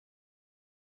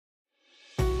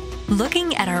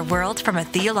Looking at our world from a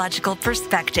theological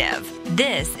perspective.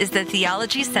 This is the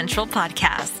Theology Central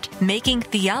Podcast, making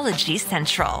theology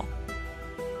central.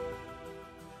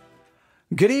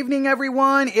 Good evening,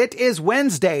 everyone. It is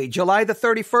Wednesday, July the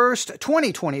 31st,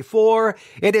 2024.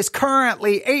 It is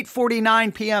currently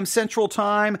 8:49 p.m. Central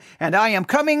Time, and I am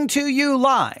coming to you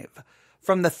live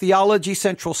from the Theology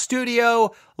Central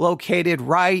studio located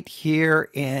right here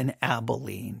in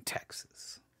Abilene, Texas.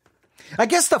 I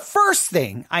guess the first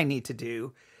thing I need to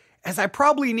do is I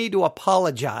probably need to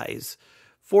apologize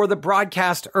for the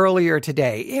broadcast earlier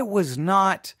today. It was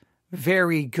not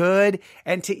very good.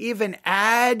 And to even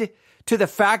add to the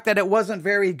fact that it wasn't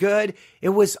very good, it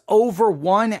was over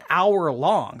 1 hour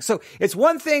long. So it's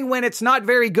one thing when it's not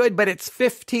very good, but it's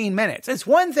 15 minutes. It's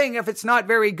one thing if it's not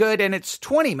very good and it's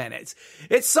 20 minutes.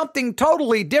 It's something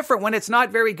totally different when it's not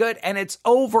very good and it's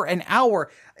over an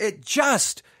hour. It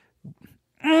just...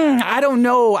 I don't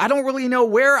know. I don't really know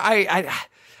where I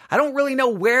don't really know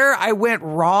where I went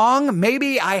wrong.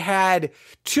 Maybe I had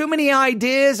too many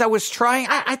ideas. I was trying.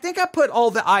 I think I put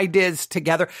all the ideas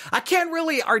together. I can't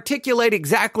really articulate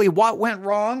exactly what went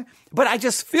wrong, but I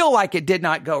just feel like it did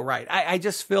not go right. I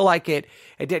just feel like it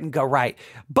didn't go right.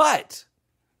 But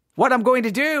what I'm going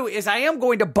to do is I am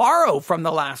going to borrow from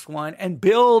the last one and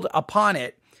build upon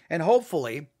it, and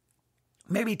hopefully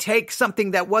maybe take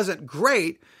something that wasn't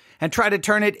great and try to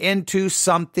turn it into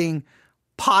something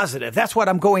positive. That's what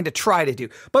I'm going to try to do.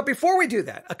 But before we do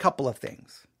that, a couple of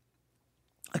things.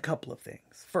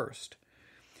 First,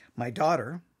 my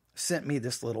daughter sent me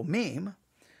this little meme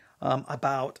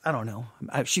about, I don't know,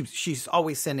 she's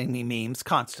always sending me memes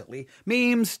constantly.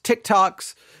 Memes,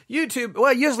 TikToks, YouTube,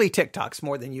 well, usually TikToks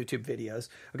more than YouTube videos.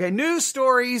 Okay, news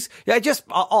stories, just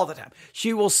all the time.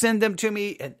 She will send them to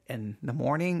me in the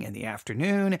morning, in the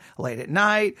afternoon, late at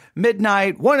night,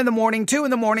 midnight, 1 in the morning, 2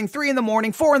 in the morning, 3 in the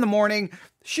morning, 4 in the morning.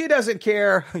 She doesn't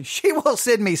care. She will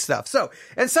send me stuff. So,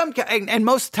 and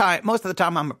most of the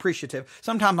time I'm appreciative.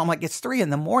 Sometimes I'm like, it's 3 in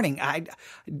the morning.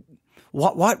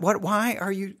 Why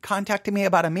are you contacting me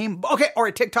about a meme? Okay, or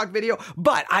a TikTok video,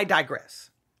 but I digress.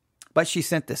 But she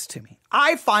sent this to me.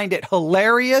 I find it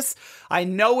hilarious. I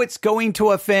know it's going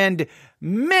to offend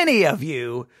many of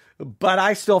you, but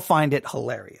I still find it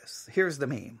hilarious. Here's the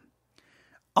meme.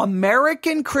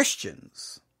 American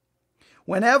Christians,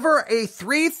 whenever a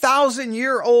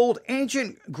 3,000-year-old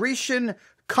ancient Grecian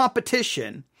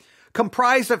competition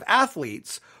comprised of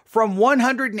athletes from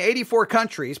 184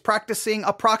 countries practicing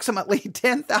approximately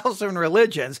 10,000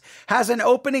 religions has an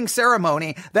opening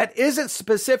ceremony that isn't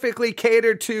specifically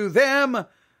catered to them.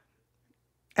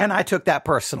 And I took that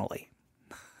personally.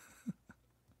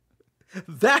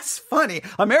 That's funny.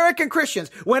 American Christians,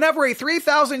 whenever a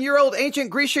 3,000-year-old ancient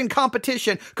Grecian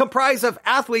competition comprised of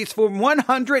athletes from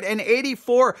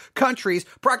 184 countries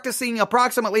practicing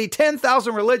approximately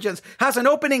 10,000 religions has an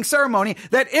opening ceremony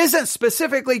that isn't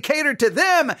specifically catered to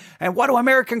them. And what do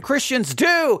American Christians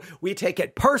do? We take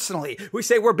it personally. We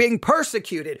say we're being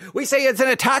persecuted. We say it's an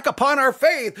attack upon our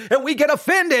faith, and we get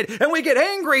offended, and we get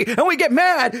angry, and we get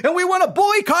mad, and we want to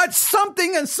boycott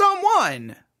something and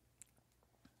someone.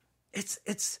 It's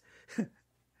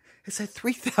a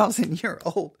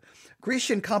 3,000-year-old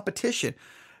Grecian competition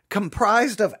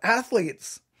comprised of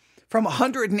athletes from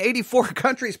 184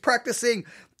 countries practicing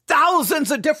thousands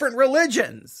of different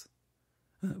religions.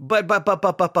 But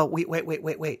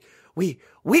wait.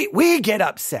 We get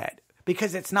upset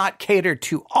because it's not catered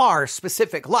to our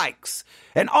specific likes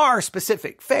and our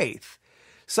specific faith.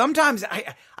 Sometimes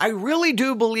I really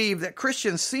do believe that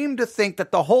Christians seem to think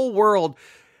that the whole world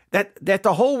that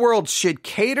the whole world should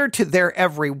cater to their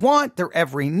every want, their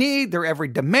every need, their every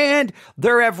demand,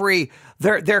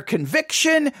 their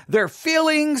conviction, their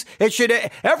feelings.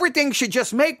 Everything should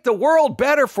just make the world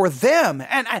better for them.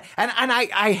 And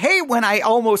I hate when I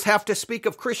almost have to speak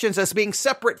of Christians as being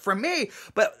separate from me,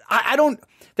 but I don't,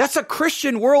 that's a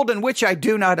Christian world in which I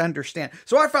do not understand.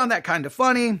 So I found that kind of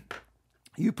funny.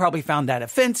 You probably found that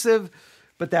offensive,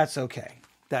 but that's okay.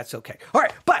 That's okay. All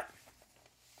right. But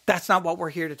that's not what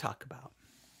we're here to talk about.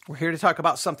 We're here to talk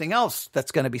about something else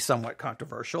that's going to be somewhat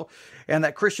controversial and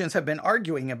that Christians have been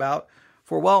arguing about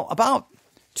for, about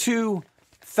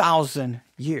 2,000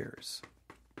 years.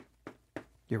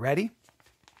 You ready?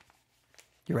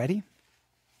 You ready?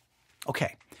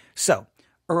 Okay. So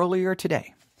earlier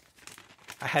today,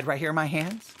 I had right here in my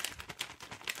hands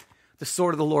the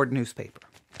Sword of the Lord newspaper.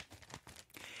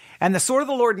 And the Sword of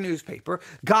the Lord newspaper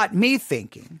got me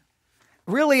thinking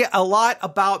really a lot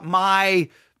about my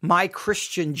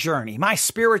Christian journey, my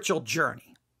spiritual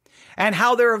journey, and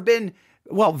how there have been,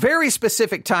 very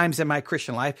specific times in my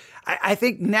Christian life. I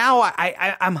think now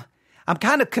I'm I'm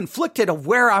kind of conflicted of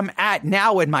where I'm at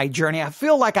now in my journey. I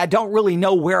feel like I don't really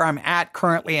know where I'm at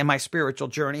currently in my spiritual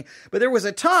journey. But there was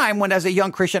a time when, as a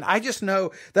young Christian, I just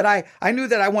know that I knew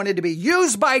that I wanted to be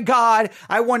used by God.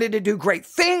 I wanted to do great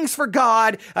things for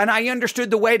God. And I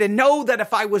understood the way to know that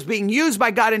if I was being used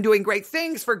by God and doing great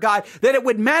things for God, that it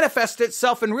would manifest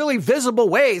itself in really visible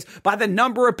ways by the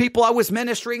number of people I was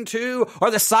ministering to, or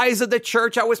the size of the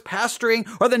church I was pastoring,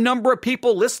 or the number of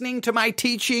people listening to my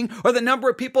teaching, or the number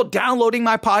of people downloading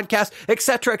my podcast,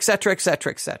 etc., etc.,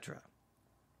 etc., etc.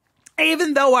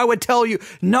 Even though I would tell you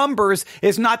numbers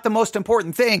is not the most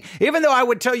important thing, even though I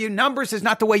would tell you numbers is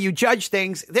not the way you judge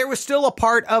things, there was still a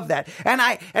part of that.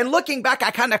 And looking back, I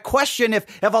kind of question if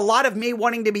a lot of me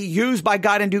wanting to be used by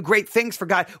God and do great things for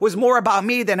God was more about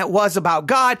me than it was about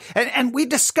God. And we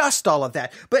discussed all of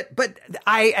that. But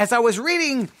as I was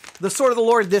reading the Sword of the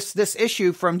Lord, this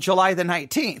issue from July the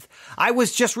 19th, I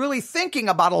was just really thinking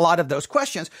about a lot of those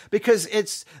questions, because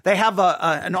they have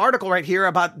an article right here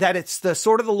about that it's the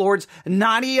Sword of the Lord's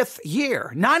 90th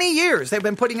year. 90 years they've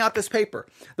been putting out this paper.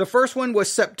 The first one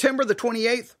was September the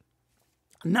 28th,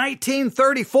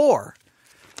 1934.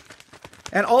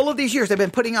 And all of these years they've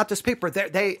been putting out this paper.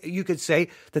 You could say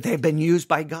that they've been used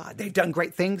by God. They've done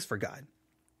great things for God.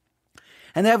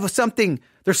 And there's something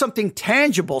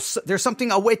tangible. There's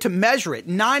a way to measure it.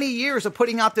 90 years of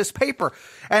putting out this paper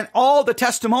and all the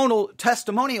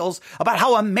testimonials about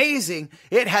how amazing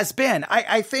it has been.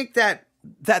 I think that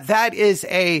is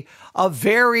a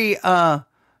very, at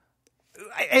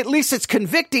least it's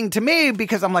convicting to me,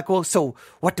 because I'm like, well, so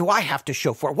what do I have to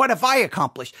show for it? What have I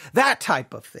accomplished? That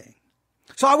type of thing.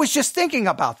 So I was just thinking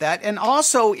about that. And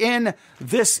also in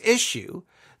this issue,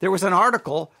 there was an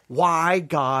article, Why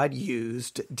God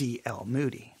Used D.L.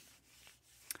 Moody.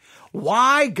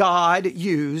 Why God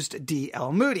used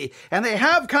D.L. Moody. And they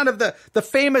have kind of the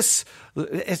famous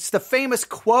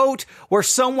quote where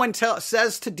someone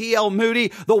says to D.L.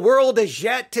 Moody, the world is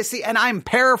yet to see, and I'm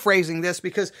paraphrasing this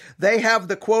because they have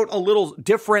the quote a little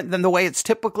different than the way it's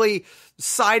typically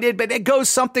cited, but it goes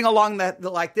something along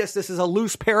like this. This is a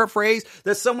loose paraphrase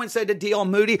that someone said to D.L.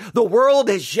 Moody, the world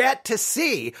is yet to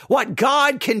see what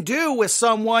God can do with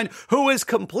someone who is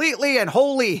completely and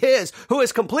wholly his, who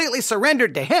is completely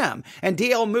surrendered to him. And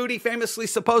D.L. Moody famously,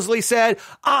 supposedly said,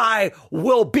 I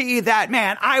will be that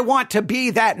man. I want to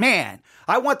be that man.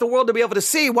 I want the world to be able to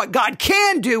see what God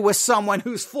can do with someone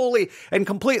who's fully and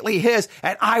completely his,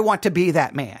 and I want to be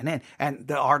that man. And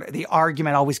the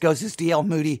argument always goes is D.L.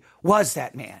 Moody was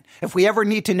that man. If we ever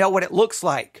need to know what it looks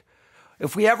like,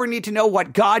 if we ever need to know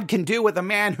what God can do with a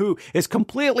man who is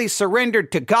completely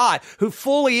surrendered to God, who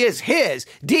fully is his,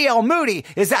 D.L. Moody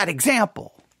is that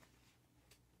example.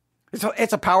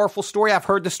 It's a powerful story. I've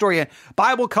heard the story in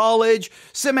Bible college,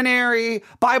 seminary,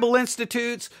 Bible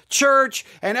institutes, church,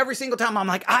 and every single time I'm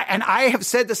like, I have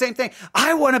said the same thing.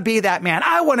 I want to be that man.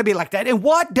 I want to be like that. And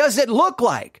what does it look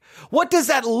like? What does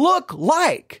that look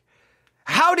like?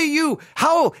 How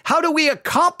do we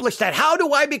accomplish that? How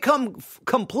do I become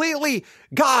completely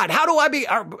God? How do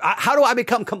I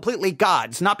become completely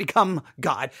God's, not become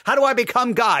God? How do I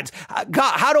become God's?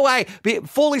 How do I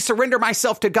fully surrender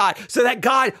myself to God so that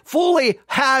God fully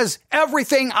has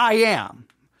everything I am?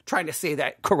 Trying to say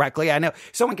that correctly. I know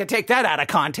someone can take that out of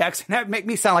context and that make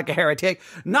me sound like a heretic.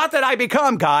 Not that I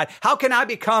become God. How can I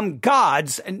become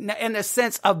God's in the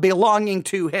sense of belonging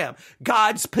to him?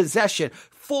 God's possession,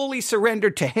 fully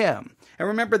surrendered to him. And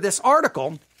remember, this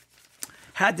article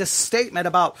had this statement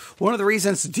about one of the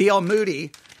reasons D.L.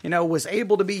 Moody, was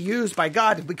able to be used by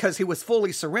God because he was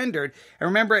fully surrendered. And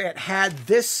remember, it had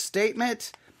this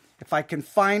statement, if I can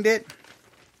find it.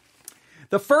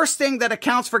 The first thing that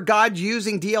accounts for God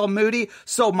using D.L. Moody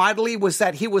so mightily was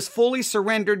that he was fully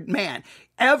surrendered man.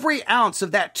 Every ounce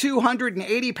of that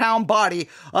 280-pound body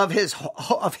of his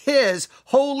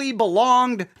wholly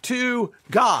belonged to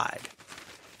God.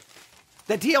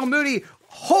 That D.L. Moody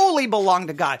wholly belonged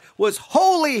to God, was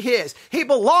wholly his. He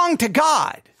belonged to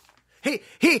God.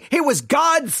 He was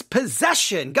God's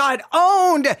possession. God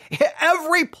owned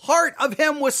every part of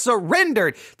him, was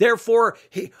surrendered. Therefore,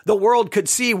 the world could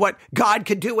see what God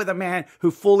could do with a man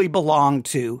who fully belonged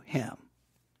to him.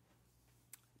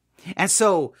 And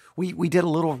so we did a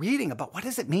little reading about what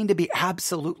does it mean to be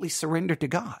absolutely surrendered to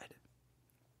God?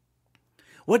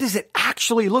 What does it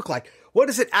actually look like? What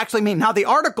does it actually mean? Now, the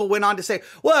article went on to say,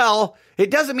 well,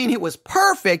 it doesn't mean he was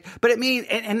perfect, but it means,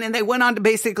 and then they went on to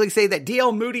basically say that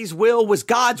D.L. Moody's will was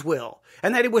God's will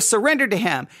and that it was surrendered to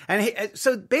him. And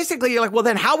so basically you're like, well,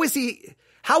 then how is he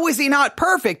not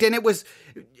perfect? And it was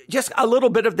just a little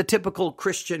bit of the typical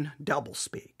Christian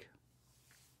doublespeak.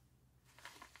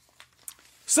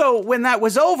 So when that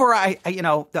was over,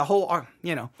 the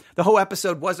whole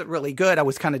episode wasn't really good. I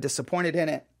was kind of disappointed in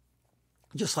it.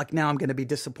 Just like now I'm going to be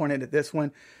disappointed at this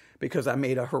one because I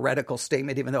made a heretical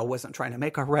statement, even though I wasn't trying to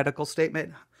make a heretical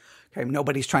statement. Okay,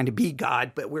 nobody's trying to be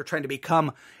God, but we're trying to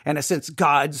become, in a sense,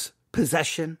 God's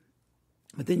possession.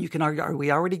 But then you can argue, are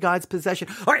we already God's possession?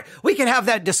 All right, we can have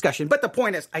that discussion. But the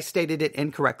point is, I stated it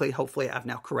incorrectly. Hopefully, I've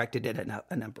now corrected it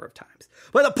a number of times.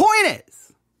 But the point is,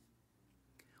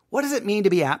 what does it mean to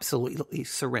be absolutely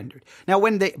surrendered? Now,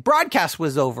 when the broadcast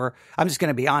was over, I'm just going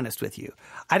to be honest with you.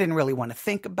 I didn't really want to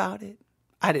think about it.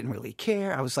 I didn't really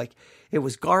care. I was like, it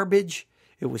was garbage.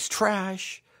 It was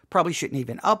trash. Probably shouldn't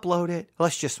even upload it.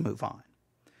 Let's just move on.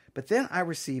 But then I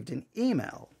received an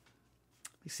email.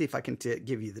 Let me see if I can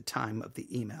give you the time of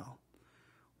the email.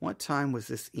 What time was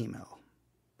this email?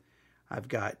 I've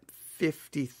got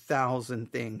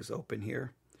 50,000 things open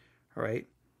here. All right.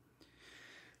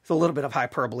 It's a little bit of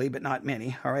hyperbole, but not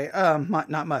many. All right.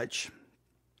 Not much.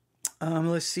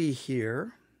 Let's see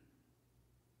here.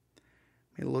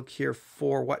 Let me look here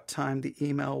for what time the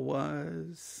email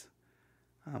was.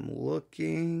 I'm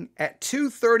looking at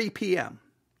 2:30 p.m.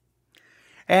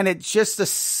 And it's just the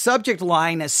subject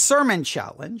line is Sermon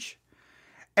Challenge.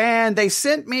 And they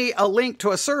sent me a link to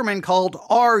a sermon called,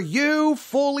 Are You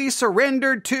Fully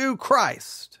Surrendered to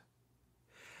Christ?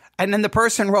 And then the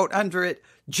person wrote under it,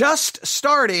 just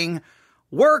starting,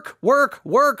 work.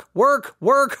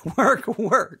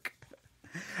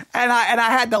 And I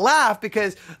had to laugh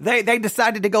because they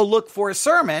decided to go look for a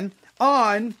sermon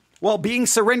on, being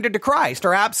surrendered to Christ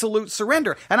or absolute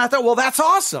surrender. And I thought, well, that's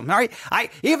awesome. All right.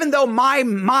 Even though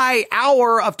my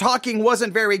hour of talking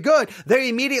wasn't very good, they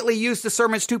immediately used the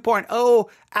Sermons 2.0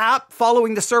 app,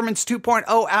 following the Sermons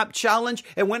 2.0 app challenge,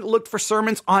 and went and looked for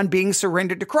sermons on being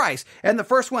surrendered to Christ. And the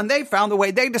first one they found, the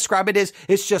way they describe it is,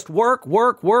 it's just work.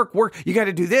 You got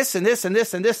to do this and this and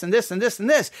this and this and this and this and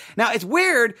this. Now it's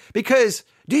weird because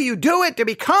do you do it to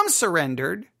become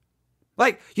surrendered?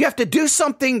 Like, you have to do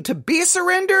something to be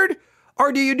surrendered?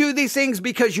 Or do you do these things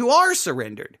because you are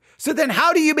surrendered? So then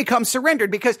how do you become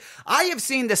surrendered? Because I have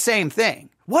seen the same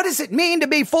thing. What does it mean to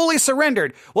be fully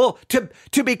surrendered? Well,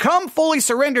 to become fully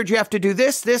surrendered, you have to do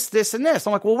this, and this.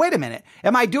 I'm like, well, wait a minute.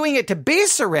 Am I doing it to be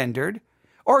surrendered?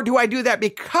 Or do I do that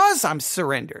because I'm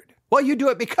surrendered? Well, you do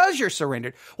it because you're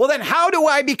surrendered. Well, then how do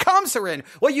I become surrendered?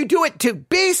 Well, you do it to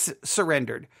be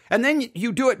surrendered. And then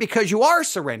you do it because you are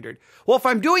surrendered. Well, if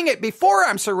I'm doing it before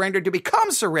I'm surrendered to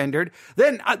become surrendered,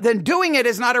 then doing it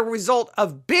is not a result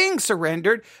of being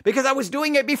surrendered because I was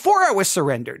doing it before I was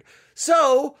surrendered.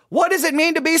 So what does it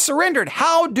mean to be surrendered?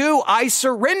 How do I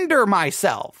surrender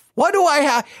myself? What do I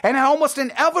have? And almost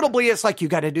inevitably, it's like, you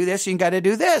got to do this, you got to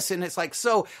do this. And it's like,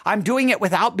 so I'm doing it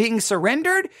without being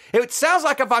surrendered? It sounds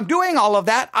like if I'm doing all of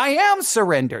that, I am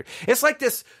surrendered. It's like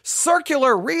this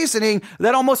circular reasoning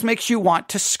that almost makes you want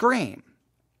to scream.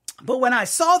 But when I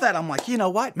saw that, I'm like, you know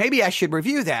what? Maybe I should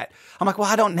review that. I'm like, well,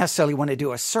 I don't necessarily want to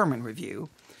do a sermon review.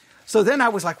 So then I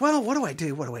was like, well, what do I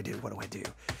do?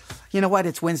 You know what?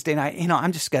 It's Wednesday night.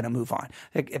 I'm just going to move on.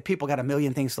 People got a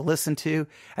million things to listen to.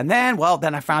 And then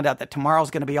I found out that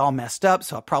tomorrow's going to be all messed up.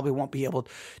 So I probably won't be able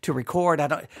to record.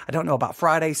 I don't know about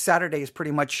Friday. Saturday is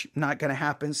pretty much not going to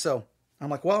happen. So I'm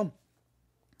like, well,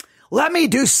 let me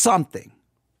do something.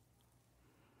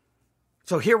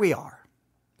 So here we are.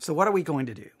 So what are we going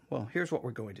to do? Well, here's what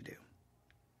we're going to do.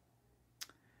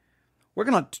 We're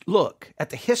going to look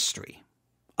at the history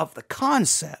of the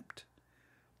concept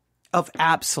of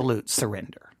absolute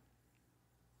surrender.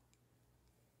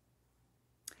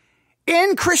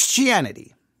 In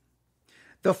Christianity,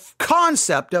 the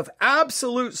concept of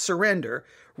absolute surrender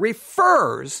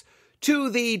refers to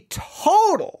the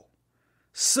total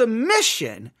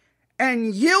submission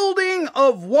and yielding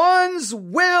of one's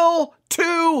will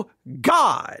to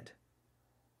God.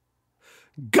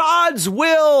 God's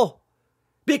will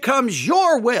becomes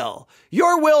your will.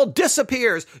 Your will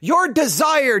disappears. Your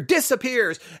desire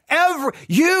disappears.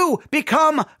 You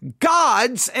become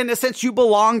God's. In a sense, you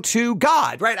belong to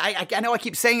God, right? I know I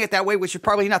keep saying it that way, which is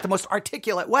probably not the most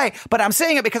articulate way, but I'm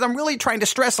saying it because I'm really trying to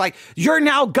stress, like, you're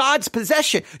now God's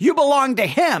possession. You belong to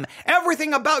Him.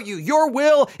 Everything about you, your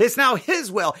will is now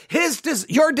His will.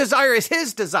 Your desire is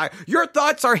His desire. Your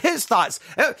thoughts are His thoughts.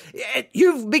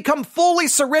 You've become fully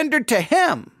surrendered to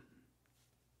Him.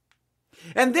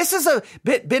 And this has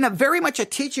been very much a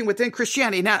teaching within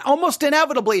Christianity. Now, almost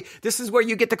inevitably, this is where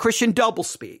you get the Christian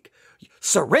doublespeak.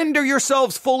 Surrender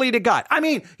yourselves fully to God. I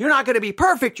mean, you're not going to be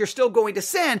perfect. You're still going to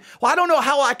sin. Well, I don't know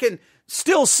how I can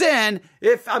still sin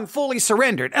if I'm fully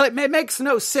surrendered. It makes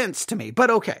no sense to me,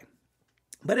 but okay.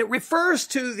 But it refers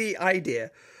to the idea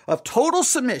of total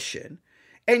submission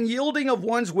and yielding of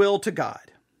one's will to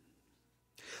God.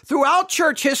 throughout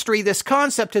church history, this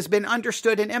concept has been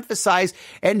understood and emphasized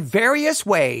in various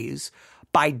ways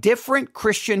by different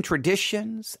Christian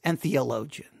traditions and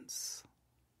theologians.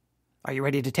 Are you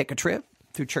ready to take a trip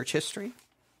through church history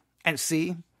and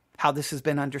see how this has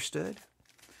been understood?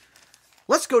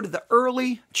 Let's go to the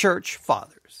early church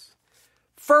fathers,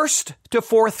 1st to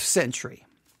 4th century.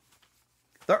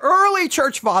 The early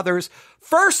church fathers,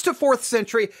 1st to 4th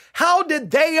century, how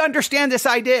did they understand this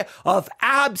idea of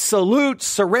absolute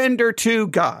surrender to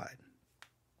God?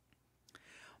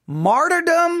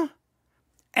 Martyrdom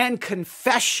and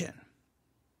confession.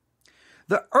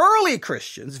 The early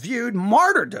Christians viewed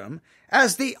martyrdom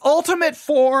as the ultimate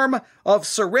form of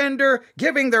surrender,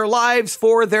 giving their lives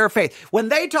for their faith. When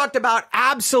they talked about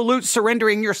absolute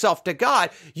surrendering yourself to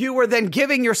God, you were then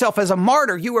giving yourself as a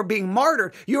martyr. You were being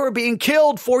martyred. You were being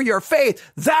killed for your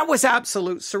faith. That was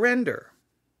absolute surrender.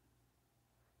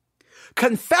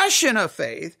 Confession of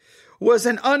faith was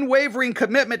an unwavering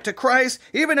commitment to Christ,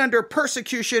 even under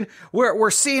persecution, where it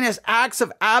were seen as acts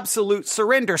of absolute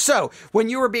surrender. So, when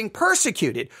you were being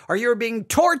persecuted or you were being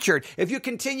tortured, if you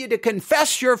continue to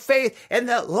confess your faith in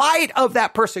the light of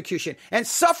that persecution and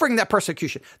suffering that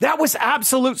persecution, that was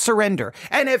absolute surrender.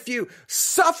 And if you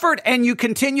suffered and you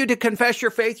continued to confess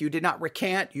your faith, you did not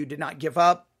recant, you did not give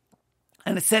up.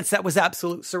 In a sense, that was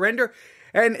absolute surrender.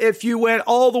 And if you went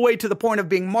all the way to the point of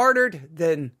being martyred,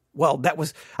 then well, that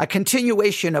was a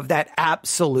continuation of that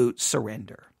absolute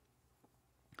surrender.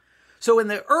 So in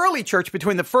the early church,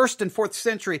 between the 1st and 4th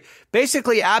century,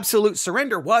 basically absolute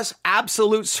surrender was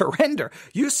absolute surrender.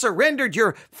 You surrendered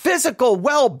your physical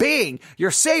well-being,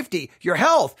 your safety, your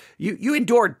health. You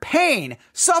endured pain,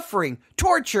 suffering,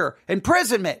 torture,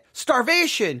 imprisonment,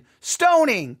 starvation,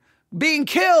 stoning, being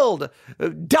killed,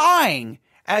 dying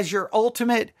as your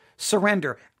ultimate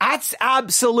surrender. That's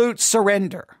absolute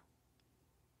surrender.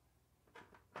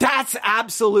 That's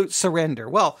absolute surrender.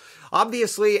 Well,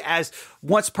 obviously, as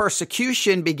once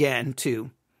persecution began to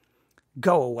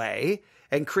go away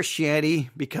and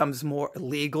Christianity becomes more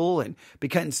legal and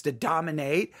begins to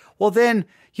dominate, well, then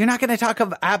you're not going to talk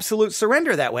of absolute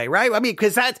surrender that way, right? I mean,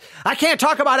 because I can't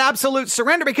talk about absolute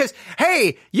surrender because,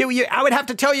 hey, I would have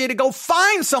to tell you to go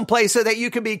find someplace so that you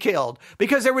could be killed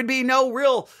because there would be no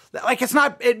real,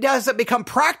 it doesn't become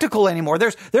practical anymore.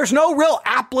 There's no real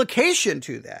application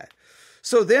to that.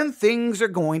 So then things are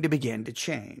going to begin to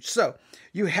change. So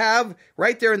you have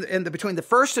right there between the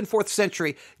 1st and 4th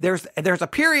century, there's a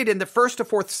period in the 1st to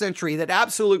 4th century that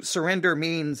absolute surrender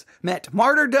meant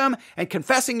martyrdom and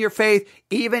confessing your faith,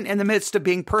 even in the midst of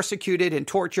being persecuted and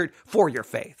tortured for your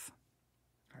faith.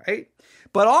 All right.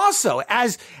 But also,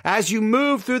 as you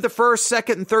move through the 1st,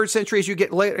 2nd, and 3rd centuries,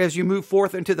 as you move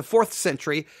forth into the 4th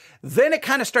century, then it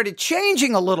kind of started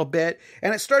changing a little bit,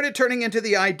 and it started turning into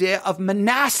the idea of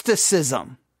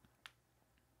monasticism.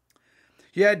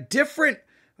 You had different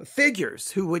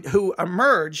figures who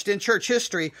emerged in church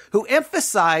history who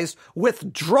emphasized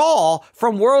withdrawal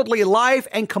from worldly life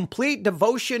and complete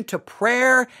devotion to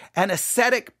prayer and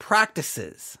ascetic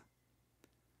practices.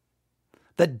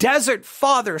 The desert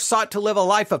father sought to live a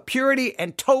life of purity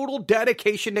and total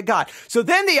dedication to God. So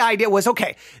then the idea was,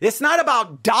 okay, it's not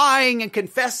about dying and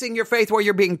confessing your faith where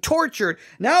you're being tortured.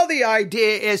 Now the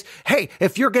idea is, hey,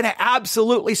 if you're going to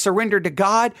absolutely surrender to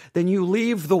God, then you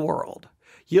leave the world.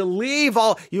 You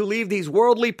leave these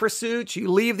worldly pursuits. You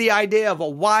leave the idea of a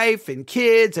wife and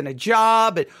kids and a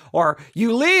job, or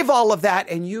you leave all of that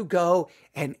and you go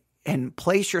and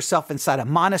place yourself inside a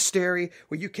monastery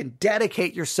where you can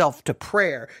dedicate yourself to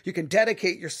prayer. You can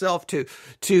dedicate yourself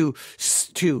to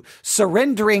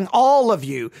surrendering all of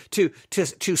you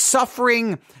to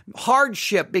suffering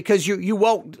hardship because you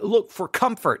won't look for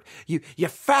comfort. You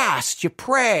fast, you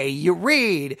pray, you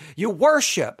read, you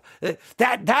worship.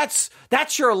 That's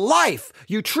your life.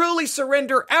 You truly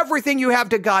surrender everything you have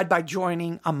to God by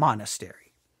joining a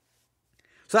monastery.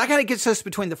 So that kind of gets us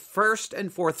between the 1st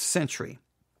and 4th century.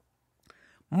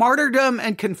 Martyrdom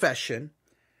and confession,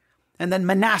 and then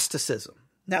monasticism.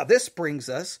 Now, this brings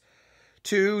us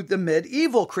to the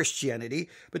medieval Christianity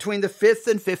between the 5th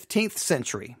and 15th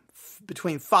century. The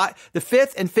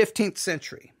 5th and 15th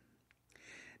century.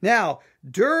 Now,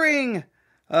 during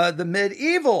the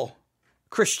medieval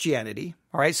Christianity,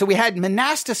 all right, so we had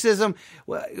monasticism,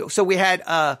 so we had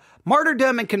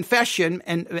martyrdom and confession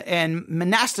and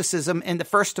monasticism in the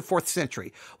 1st to 4th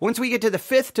century. Once we get to the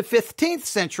 5th to 15th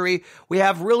century, we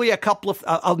have really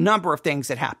a number of things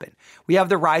that happen. We have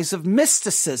the rise of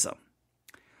mysticism.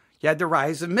 You had the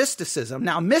rise of mysticism.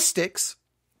 Now, mystics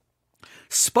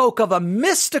spoke of a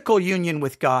mystical union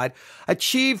with God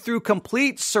achieved through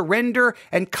complete surrender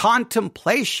and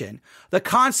contemplation. The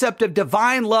concept of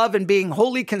divine love and being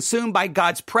wholly consumed by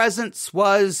God's presence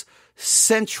was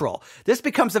central. This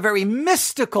becomes a very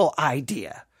mystical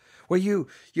idea where you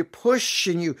push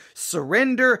and you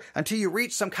surrender until you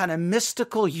reach some kind of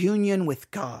mystical union with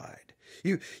God.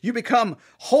 You become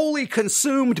wholly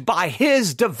consumed by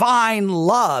his divine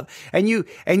love. And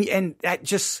that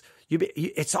just,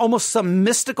 it's almost some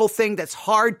mystical thing that's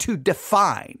hard to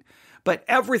define, but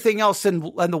everything else in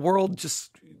the world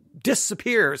just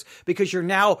disappears because you're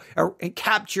now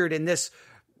captured in this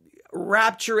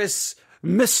rapturous,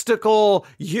 mystical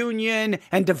union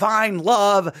and divine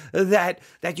love that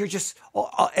you're just,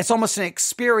 it's almost an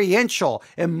experiential,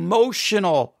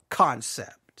 emotional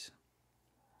concept.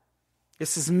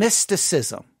 This is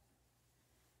mysticism.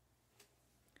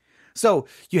 So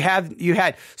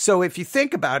so if you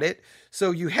think about it,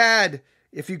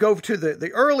 if you go to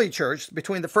the early church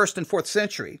between the 1st and 4th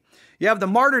century, you have the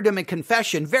martyrdom and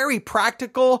confession, very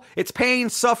practical. It's pain,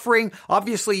 suffering.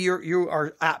 Obviously you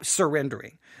are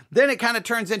surrendering. Then it kind of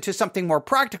turns into something more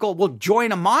practical. Well,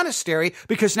 join a monastery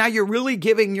because now you're really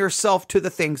giving yourself to the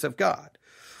things of God.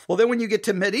 Well, then when you get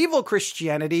to medieval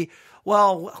Christianity,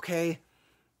 well, okay,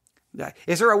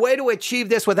 is there a way to achieve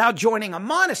this without joining a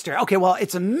monastery? Okay, well,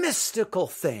 it's a mystical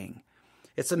thing.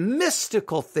 It's a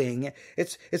mystical thing.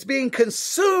 It's being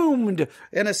consumed,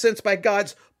 in a sense, by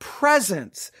God's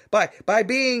presence, by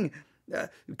being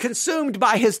consumed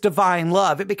by his divine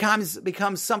love. It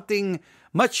becomes something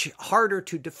much harder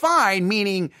to define,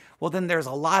 meaning, well, then there's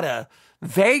a lot of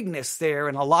vagueness there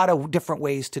and a lot of different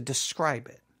ways to describe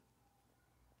it.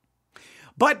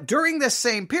 But during this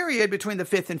same period between the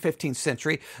 5th and 15th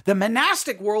century, the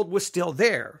monastic world was still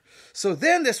there. So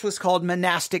then this was called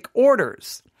monastic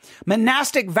orders.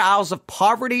 Monastic vows of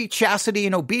poverty, chastity,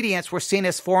 and obedience were seen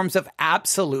as forms of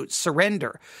absolute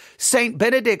surrender. Saint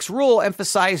Benedict's rule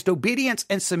emphasized obedience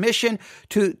and submission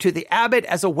to the abbot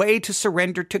as a way to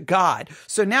surrender to God.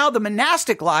 So now the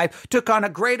monastic life took on a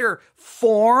greater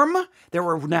form. There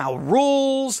were now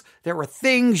rules. There were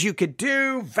things you could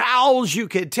do, vows you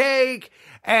could take,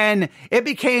 and it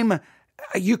became,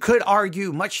 you could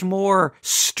argue, much more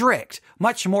strict,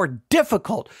 much more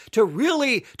difficult to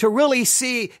really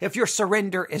see if your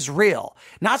surrender is real.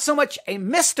 Not so much a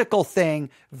mystical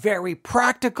thing, very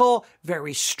practical,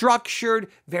 very structured,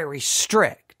 very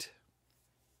strict.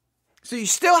 So you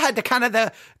still had the kind of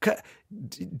the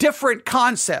different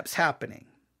concepts happening.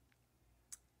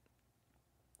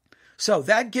 So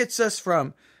that gets us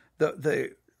from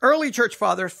the early church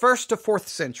fathers, 1st to 4th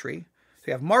century. So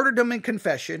you have martyrdom and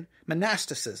confession,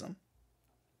 monasticism.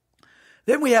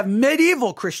 Then we have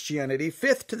medieval Christianity,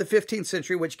 5th to the 15th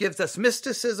century, which gives us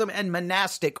mysticism and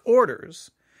monastic orders.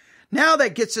 Now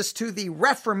that gets us to the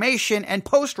Reformation and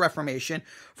post-Reformation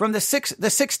from the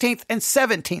 16th and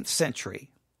 17th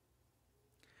century.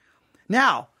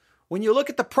 Now, when you look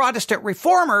at the Protestant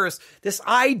reformers, this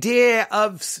idea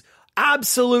of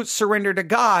absolute surrender to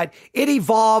God, it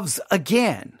evolves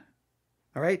again.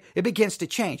 All right? It begins to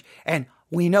change. And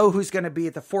we know who's going to be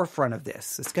at the forefront of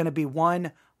this. It's going to be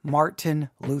one Martin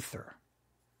Luther.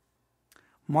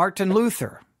 Martin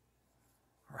Luther.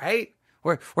 Right?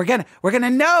 We're gonna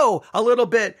know a little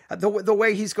bit the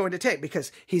way he's going to take,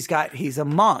 because he's a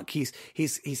monk.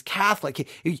 He's Catholic.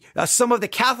 Some of the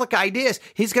Catholic ideas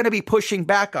he's going to be pushing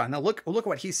back on. Now look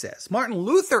what he says. Martin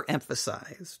Luther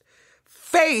emphasized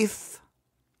faith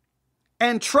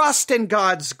and trust in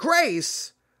God's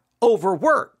grace over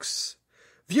works,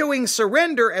 viewing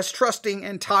surrender as trusting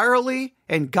entirely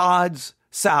in God's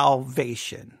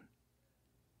salvation.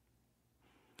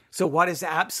 So what is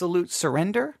absolute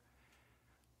surrender?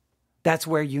 That's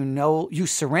where you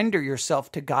surrender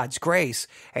yourself to God's grace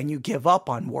and you give up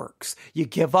on works. You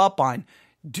give up on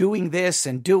doing this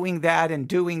and doing that and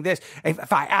doing this.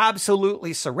 If I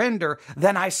absolutely surrender,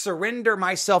 then I surrender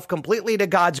myself completely to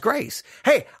God's grace.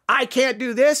 Hey, I can't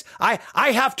do this. I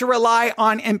have to rely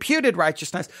on imputed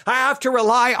righteousness. I have to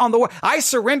rely on the word. I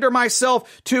surrender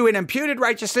myself to an imputed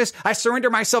righteousness. I surrender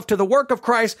myself to the work of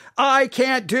Christ. I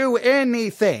can't do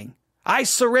anything. I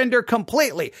surrender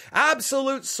completely.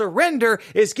 Absolute surrender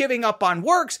is giving up on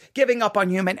works, giving up on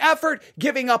human effort,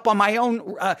 giving up on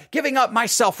giving up my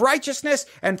self-righteousness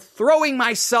and throwing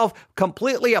myself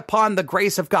completely upon the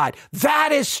grace of God.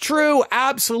 That is true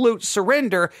absolute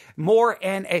surrender, more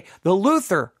in the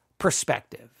Luther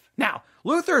perspective. Now,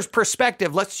 Luther's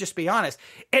perspective, let's just be honest,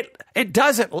 it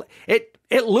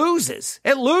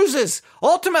loses.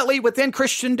 Ultimately, within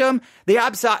Christendom, the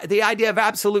idea of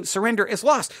absolute surrender is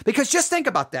lost. Because just think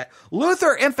about that.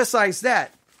 Luther emphasized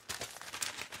that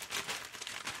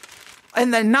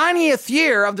in the 90th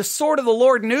year of the Sword of the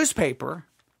Lord newspaper,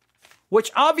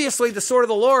 which obviously the Sword of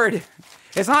the Lord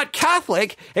is not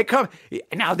Catholic.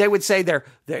 Now they would say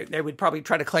they would probably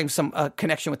try to claim some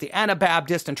connection with the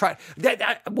Anabaptist and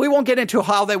we won't get into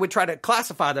how they would try to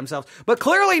classify themselves, but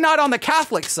clearly not on the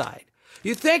Catholic side.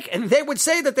 You think, and they would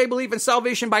say that they believe in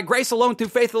salvation by grace alone, through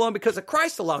faith alone, because of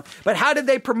Christ alone. But how did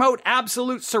they promote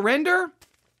absolute surrender?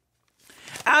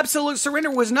 Absolute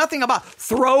surrender was nothing about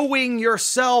throwing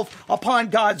yourself upon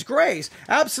God's grace.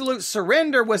 Absolute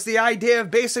surrender was the idea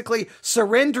of basically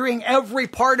surrendering every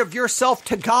part of yourself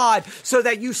to God so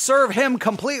that you serve Him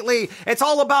completely. It's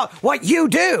all about what you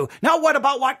do, not what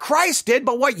about what Christ did,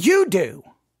 but what you do.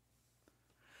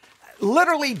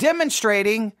 Literally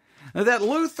demonstrating that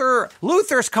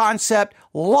Luther's concept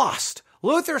lost.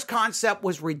 Luther's concept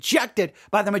was rejected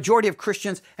by the majority of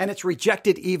Christians, and it's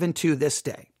rejected even to this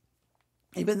day.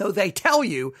 Even though they tell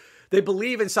you they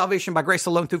believe in salvation by grace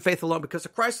alone, through faith alone, because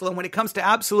of Christ alone, when it comes to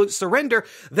absolute surrender,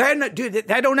 they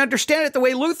don't understand it the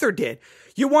way Luther did.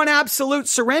 You want absolute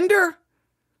surrender?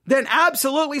 Then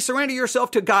absolutely surrender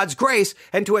yourself to God's grace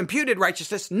and to imputed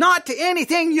righteousness, not to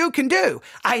anything you can do.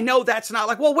 I know that's not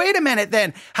like, well, wait a minute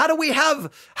then.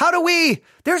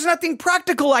 There's nothing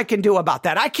practical I can do about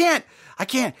that. I can't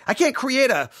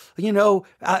create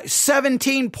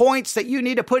 17 points that you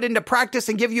need to put into practice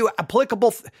and give you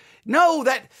applicable. No,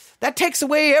 that takes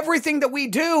away everything that we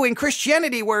do in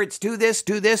Christianity, where it's do this,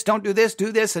 don't do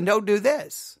this, and don't do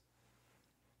this.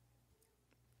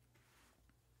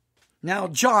 Now,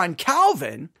 John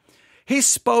Calvin, he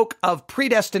spoke of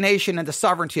predestination and the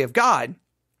sovereignty of God,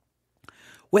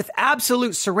 with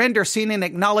absolute surrender seen in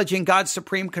acknowledging God's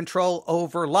supreme control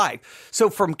over life. So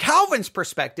from Calvin's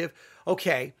perspective,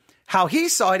 okay, how he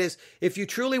saw it is, if you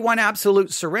truly want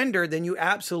absolute surrender, then you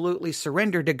absolutely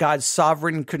surrender to God's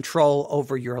sovereign control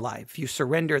over your life. You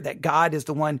surrender that God is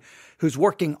the one who's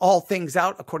working all things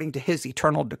out according to His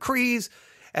eternal decrees.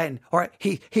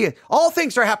 All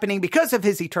things are happening because of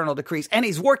His eternal decrees, and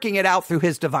He's working it out through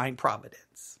His divine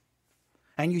providence.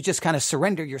 And you just kind of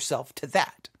surrender yourself to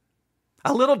that.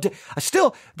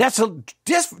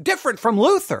 That's different from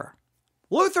Luther.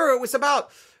 Luther, it was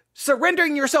about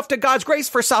surrendering yourself to God's grace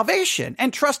for salvation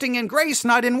and trusting in grace,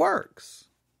 not in works.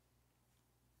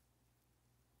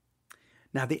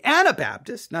 Now, the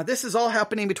Anabaptist, this is all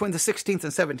happening between the 16th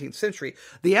and 17th century.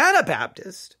 The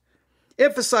Anabaptist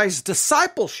emphasized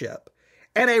discipleship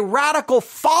and a radical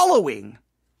following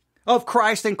of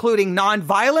Christ, including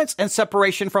nonviolence and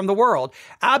separation from the world.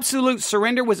 Absolute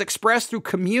surrender was expressed through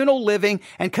communal living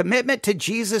and commitment to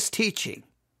Jesus' teaching.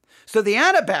 So the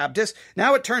Anabaptists,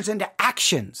 now it turns into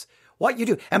actions, what you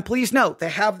do. And please note, they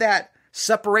have that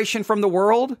separation from the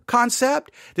world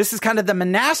concept. This is kind of the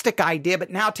monastic idea,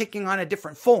 but now taking on a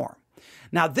different form.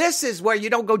 Now, this is where you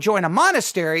don't go join a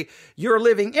monastery. You're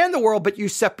living in the world, but you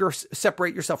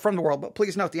separate yourself from the world. But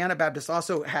please note, the Anabaptists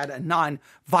also had a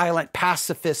non-violent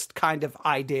pacifist kind of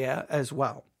idea as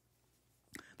well.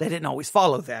 They didn't always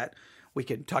follow that. We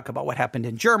could talk about what happened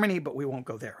in Germany, but we won't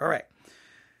go there. All right.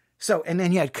 So, and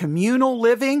then you had communal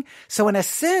living. So in a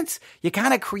sense, you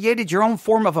kind of created your own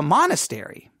form of a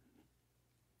monastery.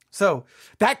 So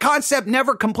that concept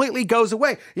never completely goes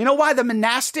away. You know why the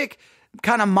monastic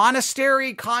kind of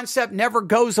monastery concept never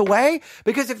goes away?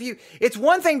 Because it's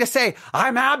one thing to say,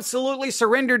 I'm absolutely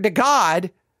surrendered to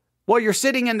God, while you're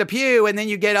sitting in the pew, and then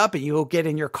you get up and you get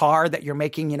in your car that you're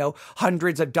making,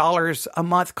 hundreds of dollars a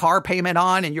month car payment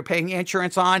on, and you're paying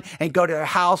insurance on, and go to a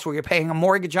house where you're paying a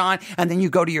mortgage on, and then you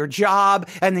go to your job,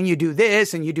 and then you do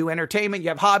this, and you do entertainment, you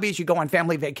have hobbies, you go on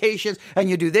family vacations, and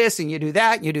you do this, and you do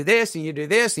that, and you do this, and you do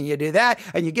this, and you do that,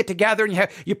 and you get together and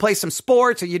you play some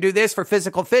sports, and you do this for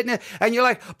physical fitness, and you're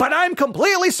like, but I'm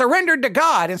completely surrendered to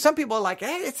God. And some people are like,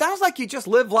 hey, it sounds like you just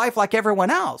live life like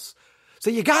everyone else. So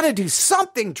you got to do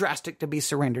something drastic to be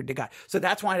surrendered to God. So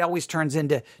that's why it always turns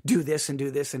into do this and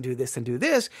do this and do this and do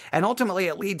this. And ultimately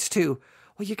it leads to,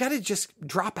 well, you got to just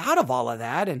drop out of all of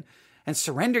that and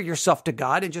surrender yourself to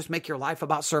God and just make your life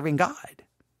about serving God.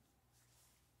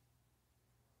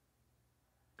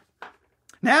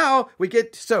 Now we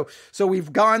get, so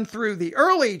we've gone through the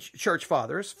early church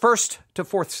fathers, 1st to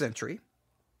 4th century.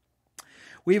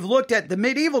 We've looked at the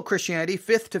medieval Christianity,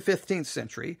 5th to 15th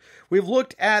century. We've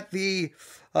looked at the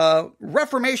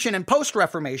Reformation and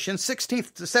post-Reformation,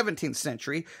 16th to 17th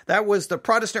century. That was the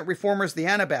Protestant reformers, the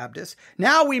Anabaptists.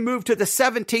 Now we move to the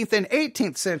 17th and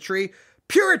 18th century,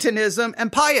 Puritanism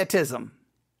and Pietism.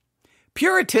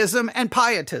 Puritanism and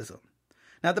Pietism.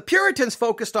 Now the Puritans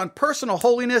focused on personal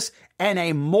holiness and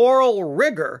a moral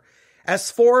rigor,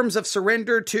 as forms of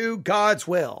surrender to God's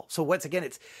will. So once again,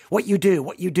 it's what you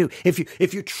do.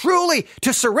 If you truly,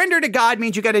 to surrender to God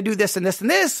means you got to do this and this and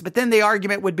this, but then the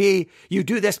argument would be you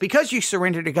do this because you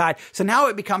surrender to God. So now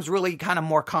it becomes really kind of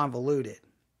more convoluted.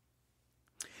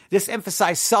 This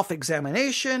emphasized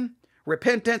self-examination,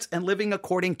 repentance, and living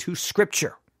according to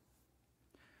Scripture.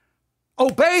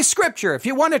 Obey Scripture. If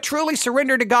you want to truly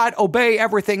surrender to God, obey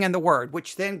everything in the Word,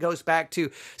 which then goes back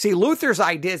to, see, Luther's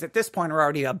ideas at this point are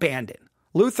already abandoned.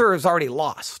 Luther is already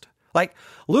lost. Like,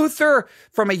 Luther,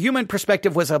 from a human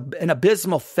perspective, was an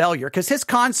abysmal failure because his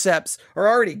concepts are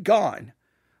already gone.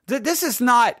 This is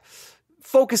not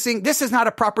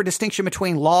a proper distinction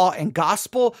between law and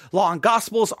gospel. Law and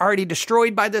gospel is already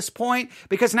destroyed by this point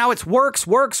because now it's works,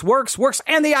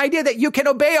 and the idea that you can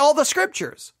obey all the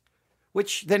Scriptures,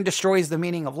 which then destroys the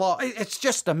meaning of law. It's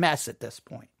just a mess at this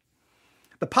point.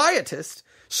 The Pietists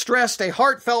stressed a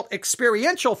heartfelt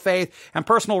experiential faith and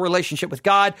personal relationship with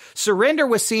God. Surrender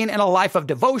was seen in a life of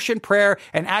devotion, prayer,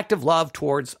 and active love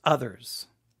towards others.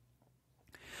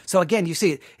 So again, you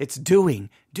see, it's doing.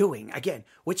 Again,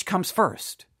 which comes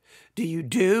first? Do you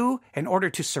do in order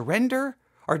to surrender,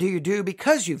 or do you do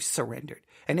because you've surrendered?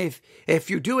 And if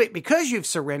you do it because you've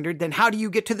surrendered, then how do you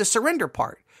get to the surrender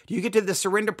part? Do you get to the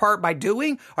surrender part by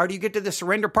doing, or do you get to the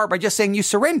surrender part by just saying you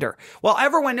surrender? Well,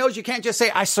 everyone knows you can't just say,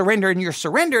 I surrender, and you're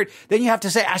surrendered. Then you have to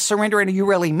say, I surrender, and you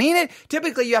really mean it.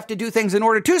 Typically, you have to do things in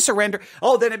order to surrender.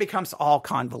 Oh, then it becomes all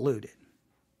convoluted.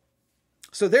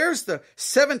 So there's the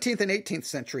 17th and 18th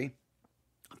century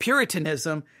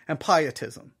Puritanism and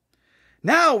Pietism.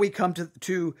 Now we come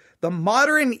to the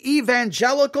modern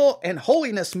evangelical and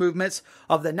holiness movements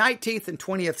of the 19th and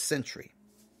 20th century.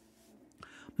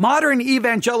 Modern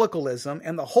evangelicalism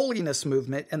and the holiness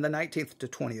movement in the 19th to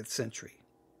 20th century.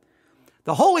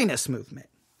 The holiness movement,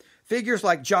 figures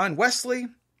like John Wesley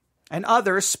and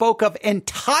others spoke of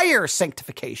entire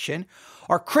sanctification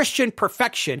or Christian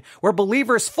perfection, where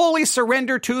believers fully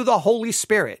surrender to the Holy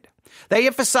Spirit. They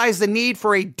emphasize the need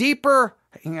for a deeper,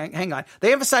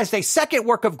 they emphasized a second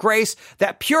work of grace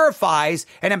that purifies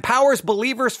and empowers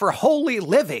believers for holy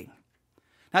living.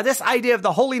 Now, this idea of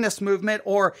the holiness movement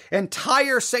or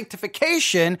entire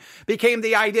sanctification became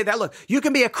the idea that, look, you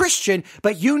can be a Christian,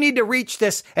 but you need to reach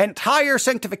this entire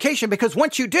sanctification, because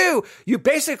once you do, you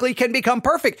basically can become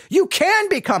perfect. You can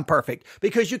become perfect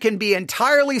because you can be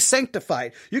entirely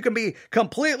sanctified. You can be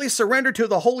completely surrendered to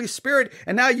the Holy Spirit,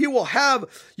 and now you will have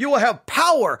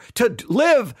power to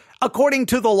live according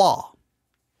to the law.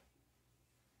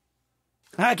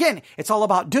 Again, it's all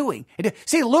about doing.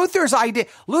 See, Luther's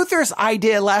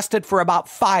idea lasted for about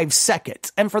 5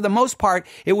 seconds. And for the most part,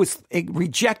 it was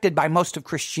rejected by most of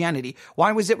Christianity.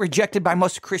 Why was it rejected by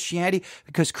most of Christianity?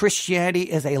 Because Christianity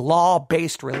is a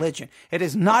law-based religion. It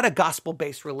is not a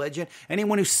gospel-based religion.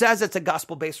 Anyone who says it's a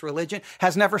gospel-based religion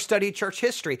has never studied church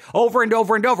history. Over and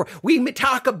over and over, we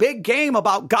talk a big game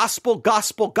about gospel,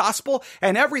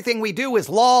 and everything we do is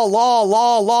law,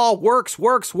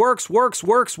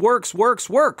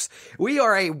 works. We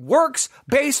are a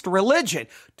works-based religion.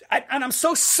 And I'm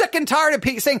so sick and tired of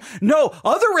people saying, no,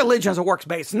 other religions are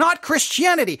works-based, not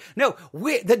Christianity. No,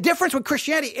 the difference with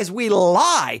Christianity is we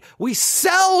lie. We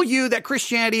sell you that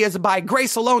Christianity is by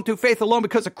grace alone, through faith alone,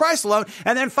 because of Christ alone.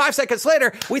 And then 5 seconds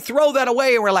later, we throw that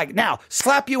away and we're like, now,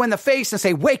 slap you in the face and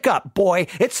say, wake up, boy.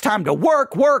 It's time to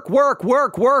work. And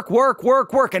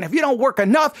if you don't work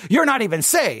enough, you're not even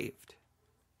saved.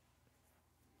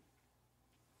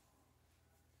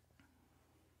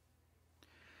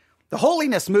 The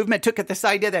holiness movement took at this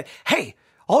idea that, hey,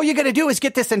 all you got to do is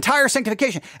get this entire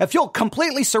sanctification. If you'll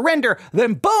completely surrender,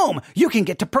 then boom, you can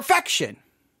get to perfection.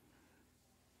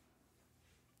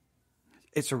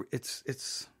 It's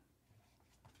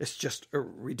just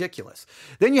ridiculous.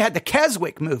 Then you had the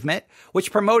Keswick movement,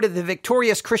 which promoted the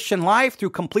victorious Christian life through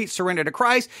complete surrender to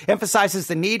Christ, emphasizes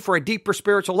the need for a deeper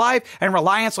spiritual life and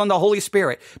reliance on the Holy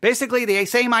Spirit. Basically, the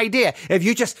same idea. If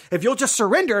you'll just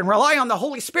surrender and rely on the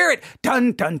Holy Spirit,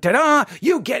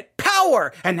 you get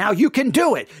power. And now you can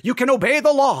do it. You can obey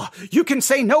the law. You can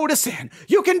say no to sin.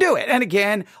 You can do it. And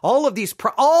again, all of these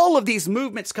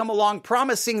movements come along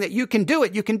promising that you can do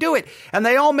it. And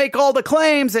they all make all the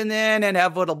claims, and then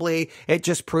inevitably it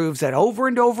just proves that over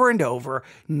and over and over,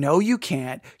 no, you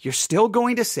can't. You're still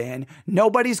going to sin.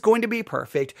 Nobody's going to be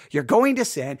perfect. You're going to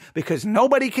sin because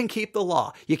nobody can keep the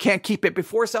law. You can't keep it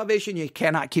before salvation. You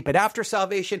cannot keep it after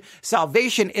salvation.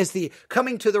 Salvation is the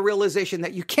coming to the realization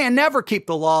that you can never keep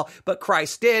the law, but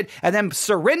Christ did, and then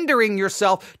surrendering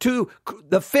yourself to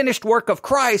the finished work of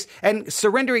Christ and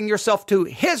surrendering yourself to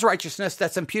his righteousness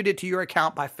that's imputed to your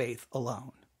account by faith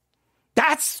alone.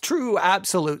 That's true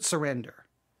absolute surrender.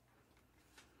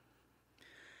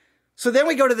 So then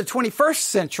we go to the 21st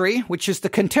century, which is the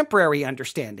contemporary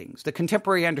understandings. The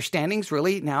contemporary understandings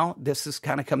really now, this is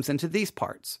kind of comes into these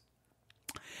parts.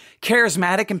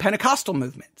 Charismatic and Pentecostal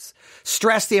movements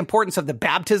stress the importance of the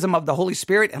baptism of the Holy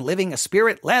Spirit and living a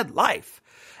Spirit-led life.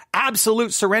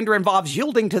 Absolute surrender involves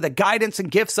yielding to the guidance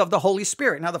and gifts of the Holy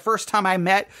Spirit. Now, the first time I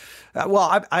met,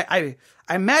 I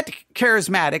met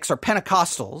charismatics or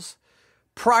Pentecostals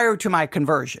prior to my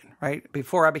conversion, right?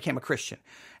 Before I became a Christian.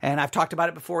 And I've talked about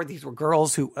it before. These were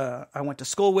girls who I went to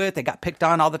school with. They got picked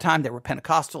on all the time. They were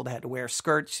Pentecostal. They had to wear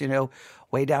skirts,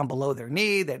 way down below their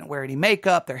knee. They didn't wear any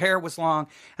makeup. Their hair was long.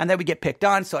 And they would get picked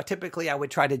on. So I would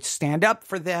try to stand up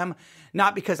for them,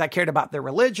 not because I cared about their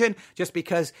religion, just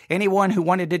because anyone who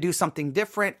wanted to do something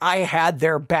different, I had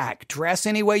their back. Dress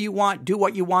any way you want. Do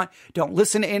what you want. Don't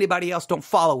listen to anybody else. Don't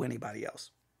follow anybody else.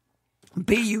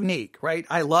 Be unique, right?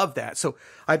 I love that. So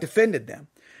I defended them.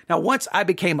 Now, once I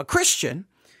became a Christian,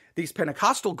 these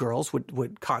Pentecostal girls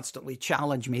would constantly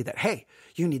challenge me that, hey,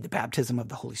 you need the baptism of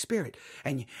the Holy Spirit.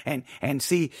 And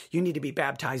see, you need to be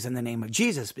baptized in the name of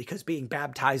Jesus, because being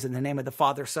baptized in the name of the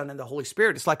Father, Son, and the Holy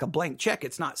Spirit, it's like a blank check.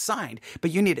 It's not signed,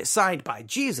 but you need it signed by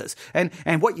Jesus. And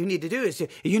what you need to do is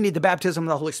you need the baptism of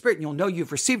the Holy Spirit, and you'll know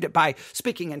you've received it by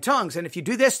speaking in tongues. And if you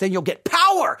do this, then you'll get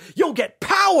power. You'll get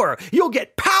power. You'll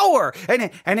get power. And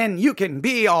then you can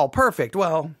be all perfect.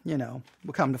 Well, we'll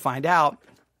come to find out,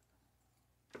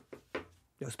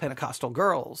 those Pentecostal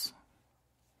girls,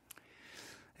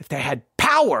 if they had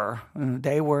power,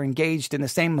 they were engaged in the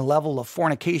same level of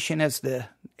fornication as the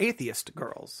atheist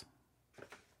girls.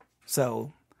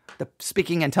 So the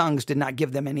speaking in tongues did not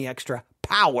give them any extra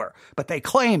power, but they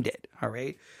claimed it, all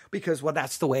right? Because,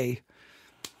 that's the way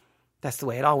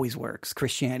it always works.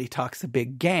 Christianity talks a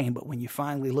big game, but when you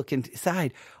finally look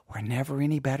inside, we're never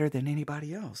any better than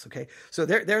anybody else, okay? So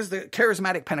there's the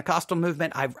charismatic Pentecostal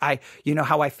movement. You know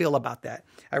how I feel about that.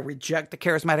 I reject the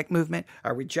charismatic movement.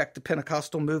 I reject the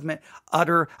Pentecostal movement.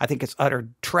 I think it's utter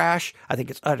trash. I think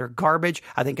it's utter garbage.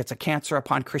 I think it's a cancer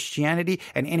upon Christianity.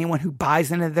 And anyone who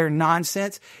buys into their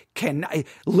nonsense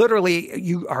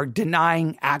you are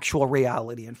denying actual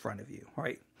reality in front of you,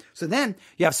 right? So then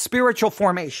you have spiritual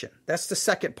formation. That's the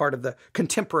second part of the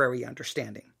contemporary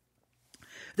understanding.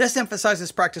 This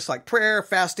emphasizes practice like prayer,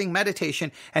 fasting,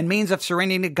 meditation, and means of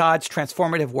surrendering to God's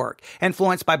transformative work,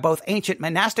 influenced by both ancient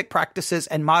monastic practices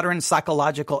and modern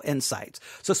psychological insights.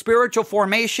 So spiritual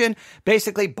formation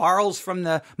basically borrows from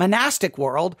the monastic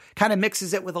world, kind of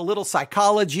mixes it with a little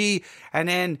psychology, and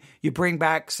then you bring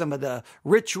back some of the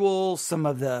rituals, some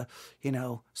of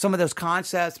those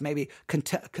concepts, maybe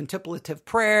contemplative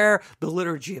prayer, the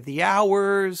liturgy of the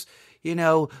hours,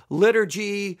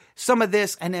 liturgy, some of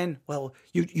this, and then,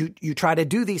 you try to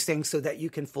do these things so that you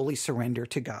can fully surrender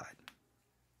to God.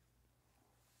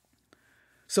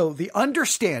 So the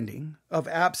understanding of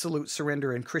absolute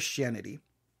surrender in Christianity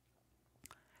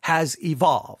has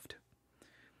evolved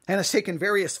and has taken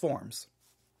various forms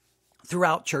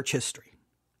throughout church history.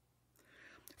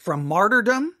 From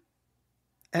martyrdom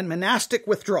and monastic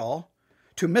withdrawal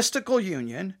to mystical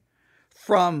union,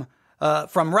 from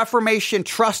Reformation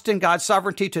trust in God's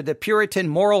sovereignty to the Puritan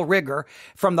moral rigor,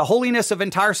 from the holiness of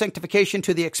entire sanctification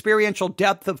to the experiential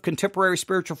depth of contemporary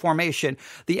spiritual formation,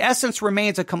 the essence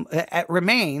remains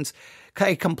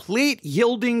a complete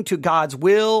yielding to God's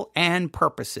will and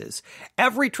purposes.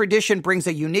 Every tradition brings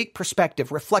a unique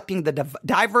perspective reflecting the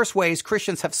diverse ways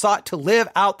Christians have sought to live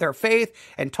out their faith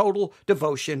and total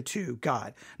devotion to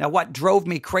God. Now, what drove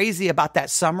me crazy about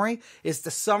that summary is the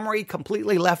summary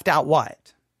completely left out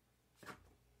what?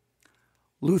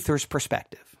 Luther's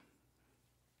perspective.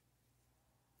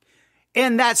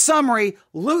 In that summary,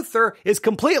 Luther is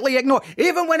completely ignored.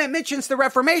 Even when it mentions the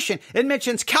Reformation, it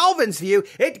mentions Calvin's view,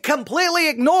 it completely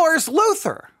ignores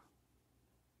Luther.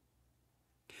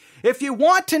 If you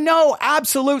want to know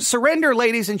absolute surrender,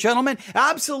 ladies and gentlemen,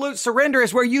 absolute surrender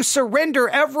is where you surrender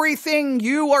everything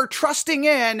you are trusting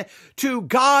in to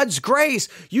God's grace.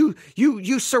 You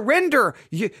surrender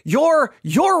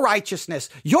your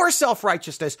righteousness, your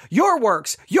self-righteousness, your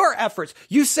works, your efforts.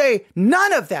 You say,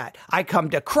 none of that. I come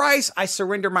to Christ. I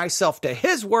surrender myself to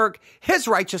His work, His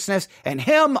righteousness, and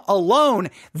Him alone.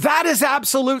 That is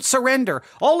absolute surrender.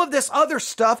 All of this other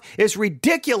stuff is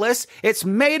ridiculous. It's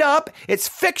made up. It's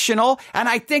fictional. And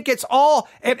I think it's all,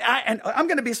 and I'm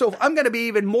going to be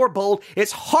even more bold.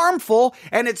 It's harmful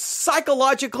and it's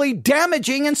psychologically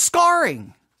damaging and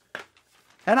scarring.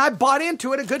 And I bought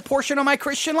into it a good portion of my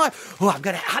Christian life. Oh, I'm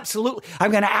going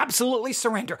to absolutely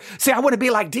surrender. See, I want to be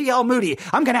like D.L. Moody.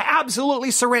 I'm going to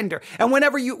absolutely surrender. And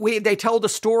whenever they tell the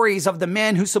stories of the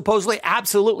men who supposedly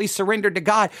absolutely surrendered to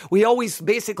God, we always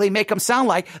basically make them sound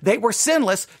like they were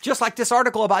sinless, just like this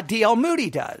article about D.L. Moody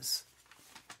does.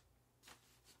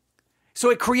 So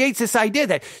it creates this idea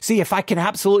that, see, if I can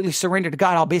absolutely surrender to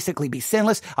God, I'll basically be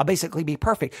sinless. I'll basically be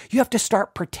perfect. You have to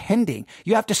start pretending.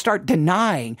 You have to start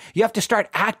denying. You have to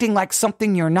start acting like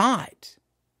something you're not.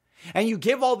 And you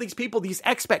give all these people these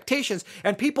expectations,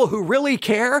 and people who really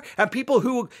care and people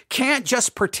who can't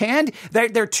just pretend,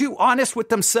 they're too honest with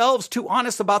themselves, too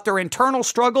honest about their internal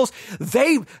struggles.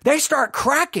 They start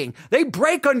cracking. They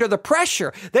break under the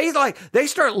pressure. They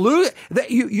start losing.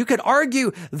 You could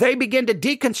argue they begin to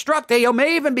deconstruct. They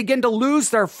may even begin to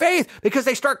lose their faith because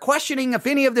they start questioning if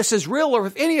any of this is real or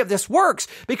if any of this works,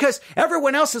 because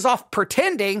everyone else is off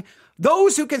pretending.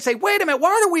 Those who can say, wait a minute,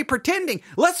 why are we pretending?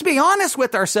 Let's be honest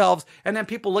with ourselves. And then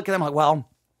people look at them like, well,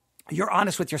 you're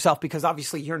honest with yourself because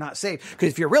obviously you're not saved. Because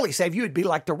if you're really saved, you would be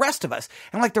like the rest of us.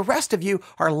 And like the rest of you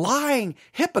are lying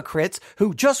hypocrites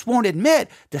who just won't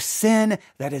admit the sin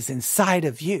that is inside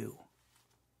of you.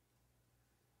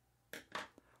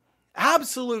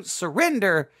 Absolute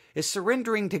surrender is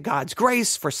surrendering to God's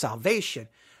grace for salvation.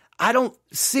 I don't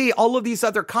see all of these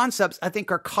other concepts, I think,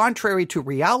 are contrary to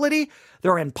reality.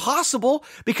 They're impossible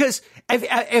because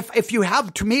if you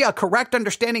have, to me, a correct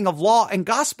understanding of law and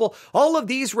gospel, all of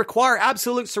these require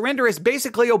absolute surrender is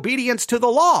basically obedience to the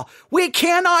law. We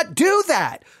cannot do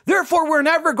that. Therefore, we're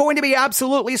never going to be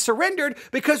absolutely surrendered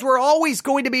because we're always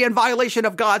going to be in violation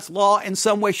of God's law in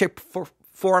some way, shape, or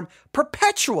form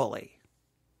perpetually.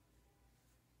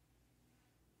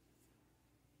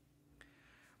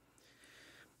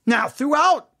 Now,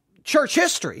 throughout church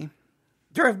history,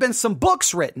 there have been some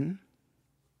books written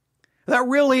that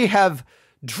really have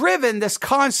driven this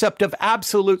concept of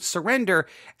absolute surrender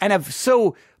and have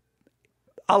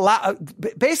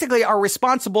basically are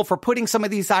responsible for putting some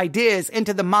of these ideas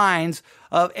into the minds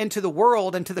of, into the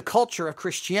world, into the culture of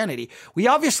Christianity. We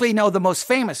obviously know the most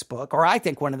famous book, or I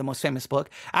think one of the most famous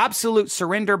book, Absolute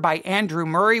Surrender by Andrew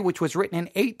Murray, which was written in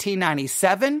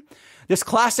 1897. This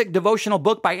classic devotional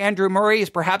book by Andrew Murray is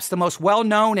perhaps the most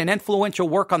well-known and influential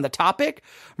work on the topic.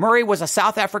 Murray was a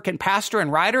South African pastor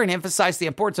and writer and emphasized the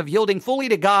importance of yielding fully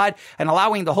to God and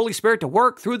allowing the Holy Spirit to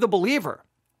work through the believer.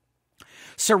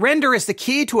 Surrender is the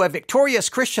key to a victorious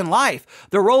Christian life.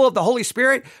 The role of the Holy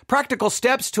Spirit, practical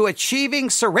steps to achieving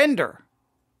surrender.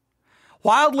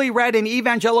 Wildly read in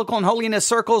evangelical and holiness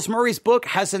circles, Murray's book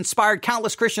has inspired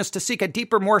countless Christians to seek a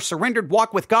deeper, more surrendered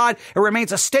walk with God. It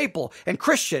remains a staple in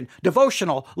Christian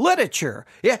devotional literature.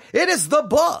 Yeah, it is the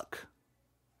book.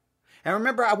 And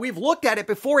remember, we've looked at it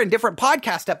before in different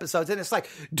podcast episodes, and it's like,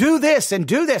 do this and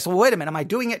do this. Well, wait a minute, am I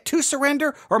doing it to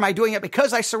surrender, or am I doing it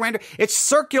because I surrender? It's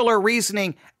circular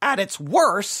reasoning at its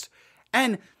worst,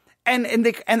 and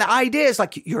the idea is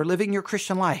like, you're living your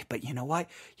Christian life, but you know what?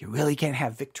 You really can't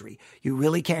have victory. You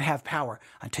really can't have power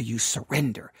until you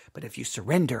surrender. But if you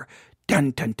surrender,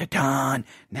 dun, dun, dun, dun,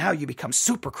 now you become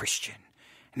super Christian.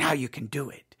 Now you can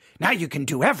do it. Now you can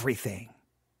do everything.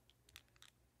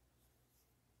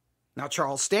 Now,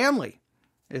 Charles Stanley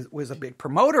was a big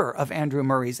promoter of Andrew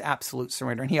Murray's absolute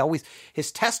surrender. And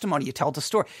his testimony, he tells the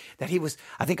story that he was,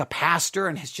 I think, a pastor,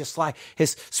 and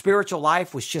his spiritual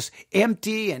life was just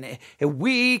empty and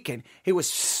weak, and he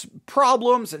was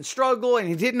problems and struggle, and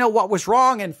he didn't know what was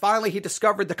wrong. And finally, he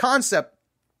discovered the concept,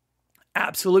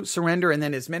 absolute surrender, and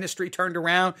then his ministry turned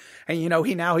around, and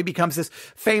he becomes this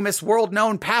famous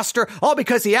world-known pastor, all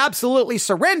because he absolutely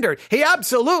surrendered. He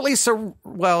absolutely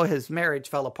his marriage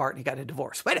fell apart and he got a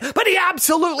divorce, but he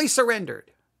absolutely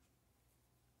surrendered.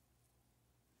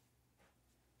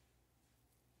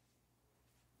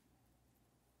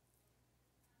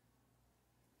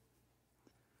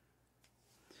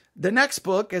 The next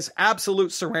book is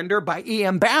Absolute Surrender by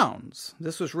E.M. Bounds.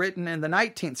 This was written in the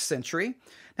 19th century.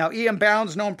 Now, E.M.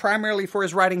 Bounds, known primarily for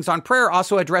his writings on prayer,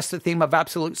 also addressed the theme of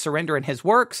absolute surrender in his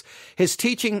works. His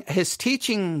teaching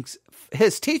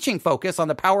focus on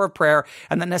the power of prayer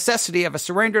and the necessity of a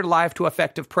surrendered life to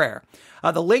effective prayer.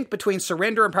 The link between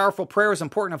surrender and powerful prayer is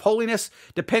important of holiness,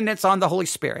 dependence on the Holy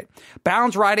Spirit.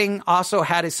 Bounds' writing also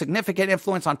had a significant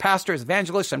influence on pastors,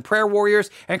 evangelists, and prayer warriors,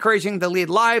 encouraging them to lead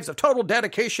lives of total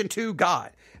dedication to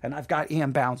God. And I've got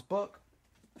E.M. Bounds' book,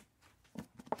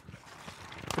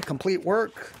 The Complete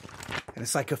Work. And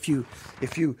it's like if you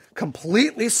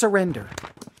completely surrender,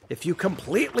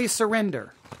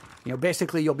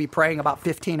 basically you'll be praying about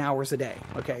 15 hours a day.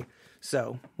 Okay.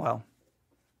 So, well,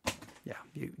 yeah,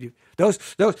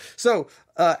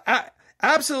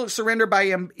 Absolute Surrender by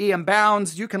E.M.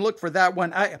 Bounds. You can look for that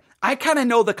one. I kind of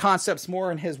know the concepts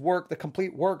more in his work, The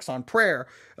Complete Works on Prayer,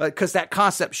 because that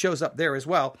concept shows up there as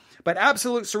well. But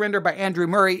Absolute Surrender by Andrew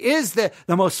Murray is the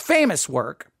most famous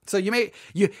work. So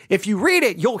if you read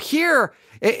it, you'll hear,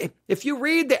 if you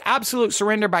read the Absolute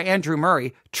Surrender by Andrew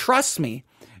Murray, trust me,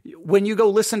 when you go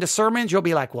listen to sermons, you'll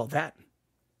be like, well,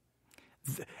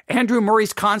 Andrew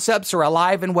Murray's concepts are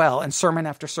alive and well, and sermon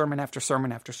after sermon after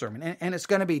sermon after sermon. And it's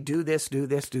going to be do this, do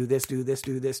this, do this, do this,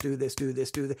 do this, do this, do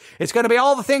this, do this. It's going to be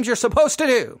all the things you're supposed to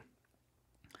do.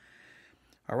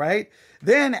 All right.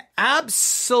 Then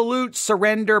Absolute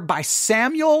Surrender by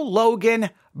Samuel Logan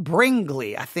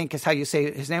Bringley, I think is how you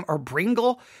say his name, or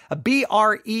Bringle,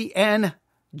 Brengle.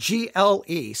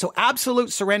 So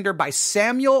Absolute Surrender by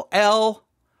Samuel,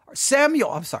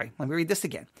 I'm sorry, let me read this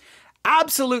again.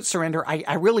 Absolute Surrender.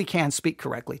 I really can speak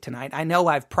correctly tonight. I know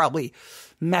I've probably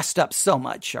messed up so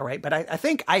much. All right. But I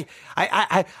think I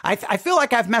feel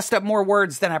like I've messed up more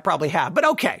words than I probably have, but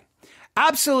okay.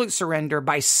 Absolute Surrender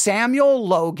by Samuel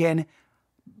Logan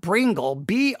Bringle,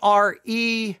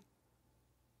 Brengle.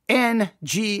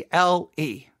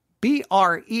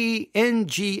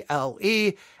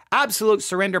 Brengle. Absolute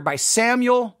Surrender by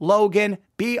Samuel Logan,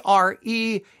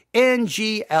 Brengle.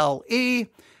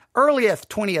 Earliest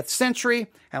 20th century.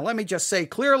 And let me just say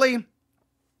clearly,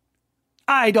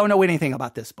 I don't know anything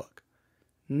about this book.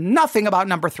 Nothing about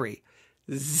number 3.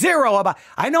 Zero about,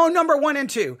 I know number 1 and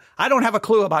 2. I don't have a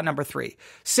clue about number 3.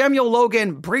 Samuel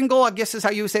Logan Bringle, I guess is how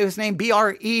you say his name,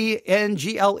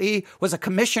 Brengle, was a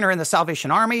commissioner in the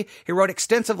Salvation Army. He wrote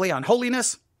extensively on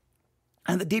holiness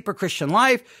and the deeper Christian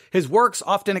life. His works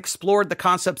often explored the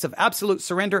concepts of absolute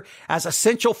surrender as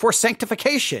essential for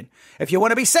sanctification. If you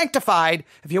want to be sanctified,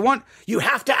 you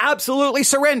have to absolutely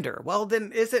surrender. Well,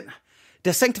 then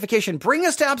does sanctification bring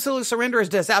us to absolute surrender, or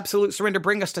does absolute surrender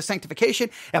bring us to sanctification?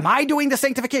 Am I doing the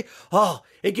sanctification? Oh,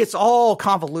 it gets all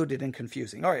convoluted and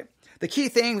confusing. All right. The key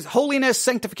things, holiness,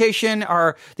 sanctification,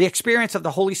 are the experience of the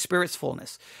Holy Spirit's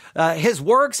fullness. His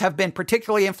works have been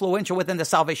particularly influential within the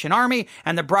Salvation Army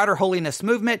and the broader holiness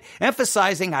movement,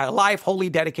 emphasizing a life wholly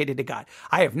dedicated to God.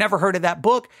 I have never heard of that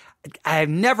book. I have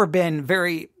never been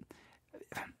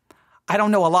I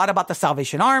don't know a lot about the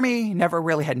Salvation Army, never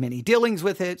really had many dealings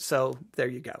with it, so there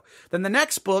you go. Then the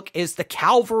next book is The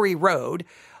Calvary Road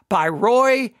by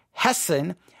Roy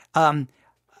Hession,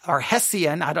 or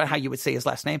Hession, I don't know how you would say his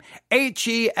last name,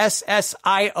 Hession.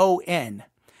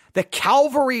 The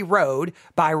Calvary Road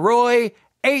by Roy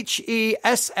Hession.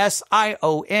 This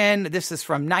is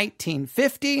from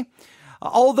 1950.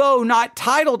 Although not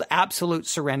titled Absolute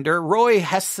Surrender, Roy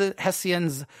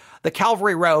Hession's The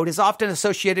Calvary Road is often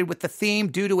associated with the theme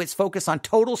due to its focus on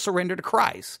total surrender to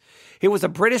Christ. He was a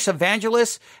British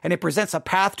evangelist, and it presents a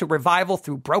path to revival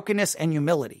through brokenness and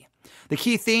humility. The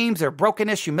key themes are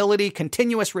brokenness, humility,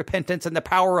 continuous repentance, and the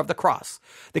power of the cross.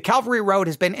 The Calvary Road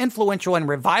has been influential in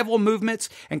revival movements,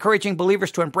 encouraging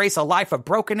believers to embrace a life of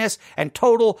brokenness and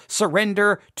total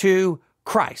surrender to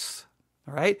Christ.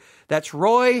 All right. That's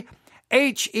Roy Hession.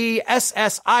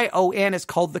 Is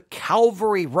called The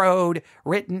Calvary Road,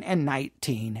 written in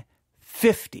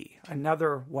 1950.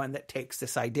 Another one that takes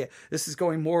this idea. This is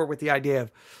going more with the idea of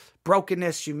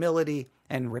brokenness, humility,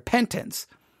 and repentance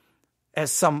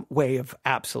as some way of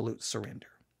absolute surrender.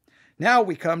 Now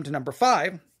we come to number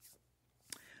 5.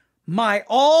 My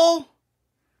All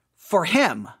for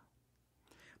Him.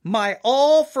 My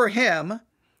All for Him,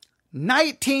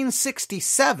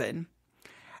 1967.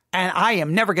 And I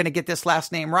am never going to get this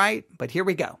last name right, but here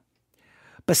we go.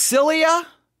 Basilia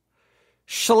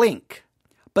Schlink.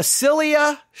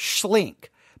 Basilia Schlink.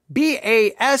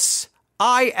 Basilea.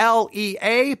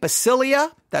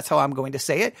 Basilia. That's how I'm going to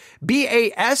say it.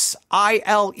 Basilea.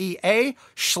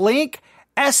 Schlink.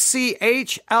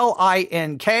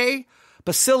 Schlink.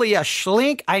 Basilia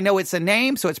Schlink. I know it's a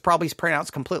name, so it's probably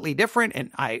pronounced completely different,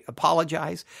 and I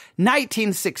apologize.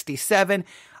 1967.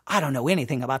 I don't know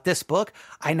anything about this book.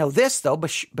 I know this, though.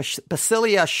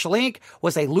 Basilia Schlink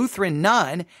was a Lutheran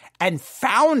nun and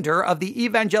founder of the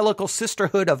Evangelical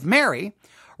Sisterhood of Mary,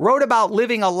 wrote about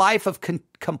living a life of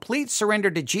complete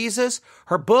surrender to Jesus.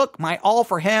 Her book, My All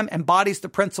for Him, embodies the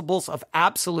principles of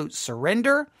absolute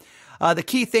surrender. The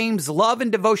key themes, love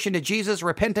and devotion to Jesus,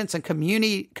 repentance, and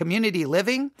community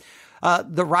living.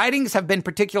 The writings have been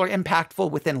particularly impactful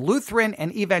within Lutheran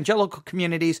and evangelical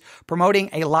communities,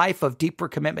 promoting a life of deeper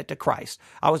commitment to Christ.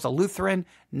 I was a Lutheran,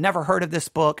 never heard of this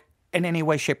book in any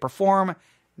way, shape, or form,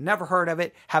 never heard of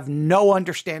it, have no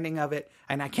understanding of it,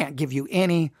 and I can't give you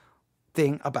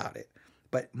anything about it.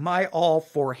 But My All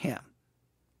for Him.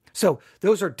 So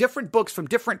those are different books from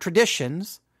different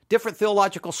traditions, different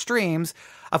theological streams.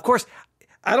 Of course,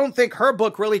 I don't think her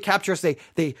book really captures it's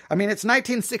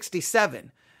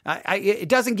 1967. It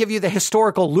doesn't give you the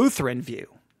historical Lutheran view.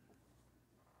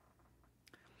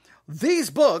 These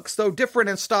books, though different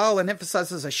in style and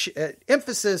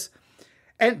emphasis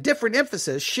and different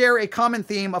emphasis share a common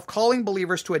theme of calling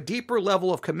believers to a deeper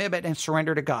level of commitment and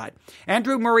surrender to God.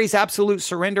 Andrew Murray's Absolute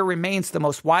Surrender remains the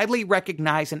most widely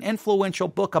recognized and influential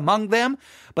book among them,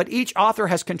 but each author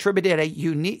has contributed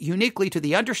uniquely to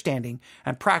the understanding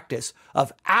and practice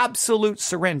of absolute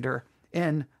surrender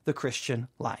in the Christian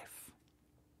life.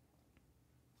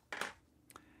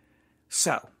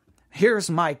 So, here's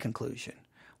my conclusion.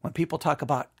 When people talk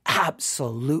about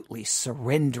absolutely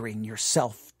surrendering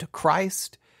yourself to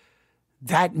Christ,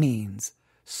 that means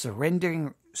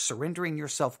surrendering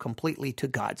yourself completely to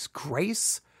God's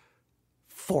grace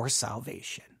for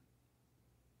salvation.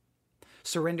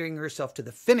 Surrendering yourself to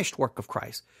the finished work of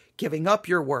Christ, giving up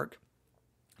your work,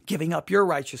 giving up your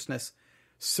righteousness,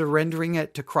 surrendering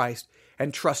it to Christ,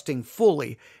 and trusting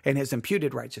fully in his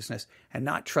imputed righteousness, and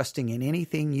not trusting in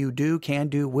anything you do, can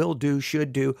do, will do,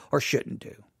 should do, or shouldn't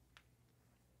do.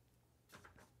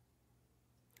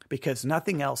 Because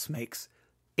nothing else makes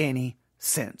any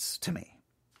sense to me.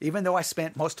 Even though I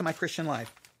spent most of my Christian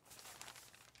life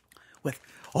with,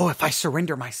 if I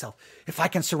surrender myself, if I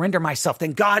can surrender myself,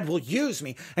 then God will use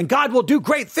me and God will do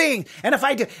great things. And if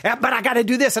I do, but I got to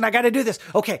do this and I got to do this.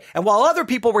 Okay. And while other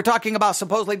people were talking about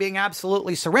supposedly being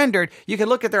absolutely surrendered, you can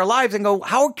look at their lives and go,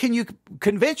 how can you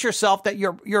convince yourself that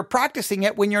you're practicing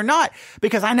it when you're not?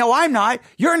 Because I know I'm not,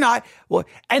 you're not. Well,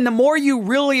 and the more you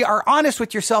really are honest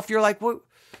with yourself, you're like, well,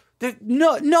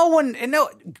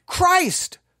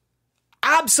 Christ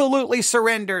absolutely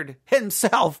surrendered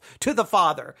himself to the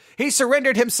Father. He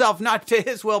surrendered himself not to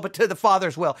his will, but to the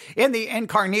Father's will in the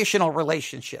incarnational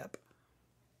relationship.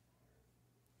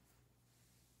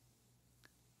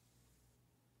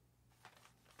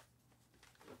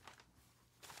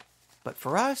 But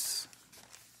for us,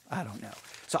 I don't know.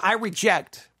 So I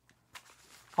reject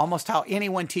almost how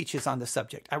anyone teaches on the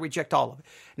subject. I reject all of it.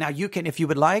 Now, you can, if you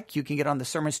would like, you can get on the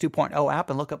Sermons 2.0 app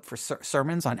and look up for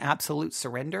sermons on absolute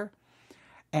surrender.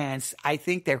 And I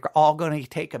think they're all going to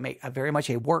take a very much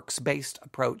a works-based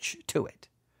approach to it.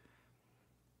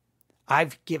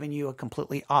 I've given you a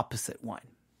completely opposite one.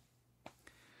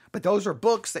 But those are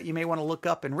books that you may want to look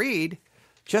up and read,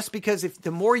 just because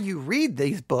the more you read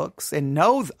these books and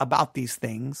know about these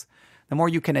things, the more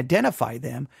you can identify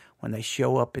them when they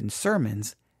show up in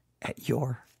sermons at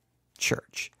your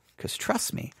church. Because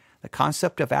trust me, the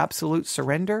concept of absolute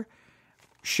surrender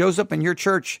shows up in your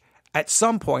church at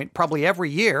some point, probably every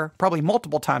year, probably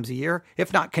multiple times a year,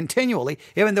 if not continually,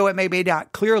 even though it may be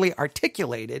not clearly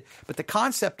articulated, but the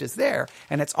concept is there,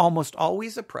 and it's almost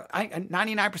always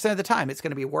 99% of the time, it's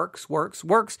going to be works, works,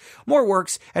 works, more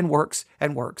works, and works,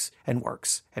 and works, and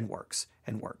works, and works,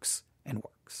 and works, and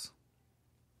works.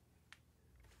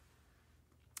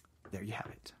 There you have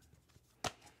it.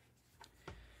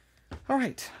 All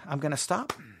right, I'm going to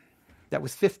stop. That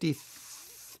was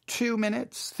 52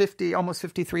 minutes, almost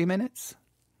 53 minutes.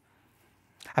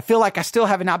 I feel like I still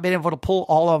have not been able to pull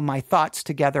all of my thoughts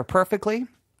together perfectly.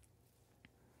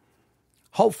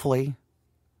 Hopefully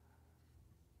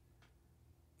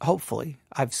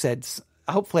I've said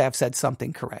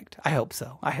something correct. I hope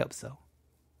so.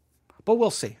 But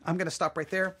we'll see. I'm going to stop right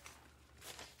there.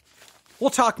 We'll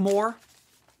talk more,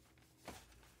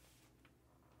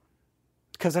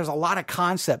 because there's a lot of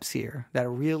concepts here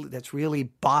that's really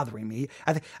bothering me.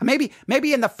 I think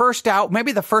maybe in the first hour,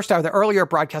 the earlier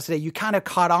broadcast today, you kind of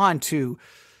caught on to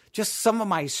just some of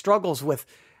my struggles with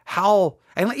how,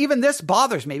 and even this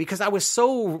bothers me because I was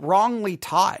so wrongly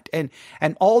taught, and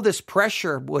all this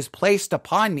pressure was placed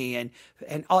upon me,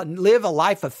 and live a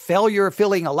life of failure,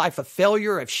 feeling a life of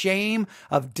failure, of shame,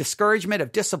 of discouragement,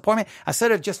 of disappointment,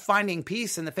 instead of just finding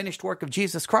peace in the finished work of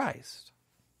Jesus Christ.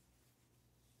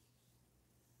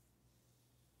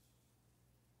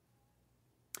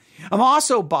 I'm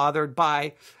also bothered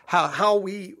by how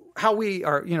we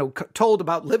are, told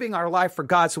about living our life for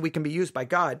God so we can be used by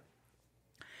God.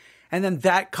 And then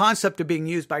that concept of being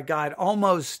used by God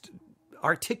almost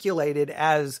articulated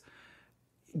as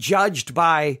judged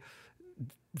by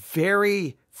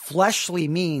very fleshly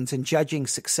means in judging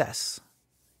success.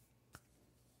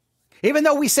 Even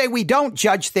though we say we don't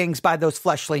judge things by those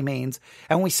fleshly means,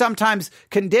 and we sometimes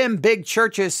condemn big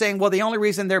churches saying, well, the only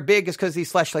reason they're big is because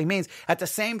these fleshly means. At the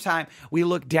same time, we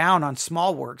look down on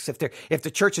small works. If the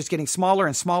church is getting smaller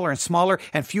and smaller and smaller,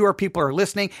 and fewer people are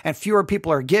listening and fewer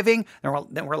people are giving,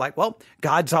 then we're like, well,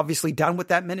 God's obviously done with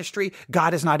that ministry.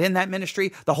 God is not in that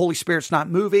ministry. The Holy Spirit's not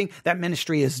moving. That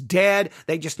ministry is dead.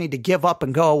 They just need to give up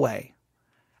and go away.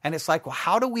 And it's like, well,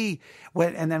 how do we,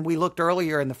 and then we looked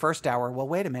earlier in the first hour, well,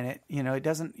 wait a minute, you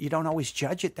don't always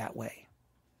judge it that way.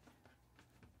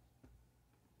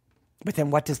 But then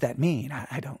what does that mean?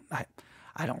 I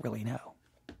don't really know.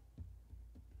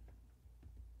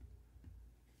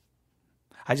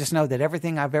 I just know that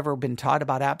everything I've ever been taught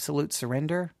about absolute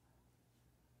surrender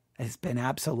has been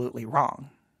absolutely wrong.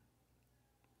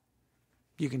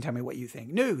 You can tell me what you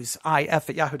think.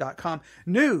 newsif@yahoo.com.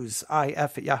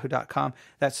 newsif@yahoo.com.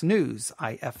 That's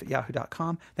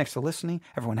newsif@yahoo.com. Thanks for listening.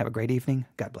 Everyone have a great evening.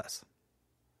 God bless.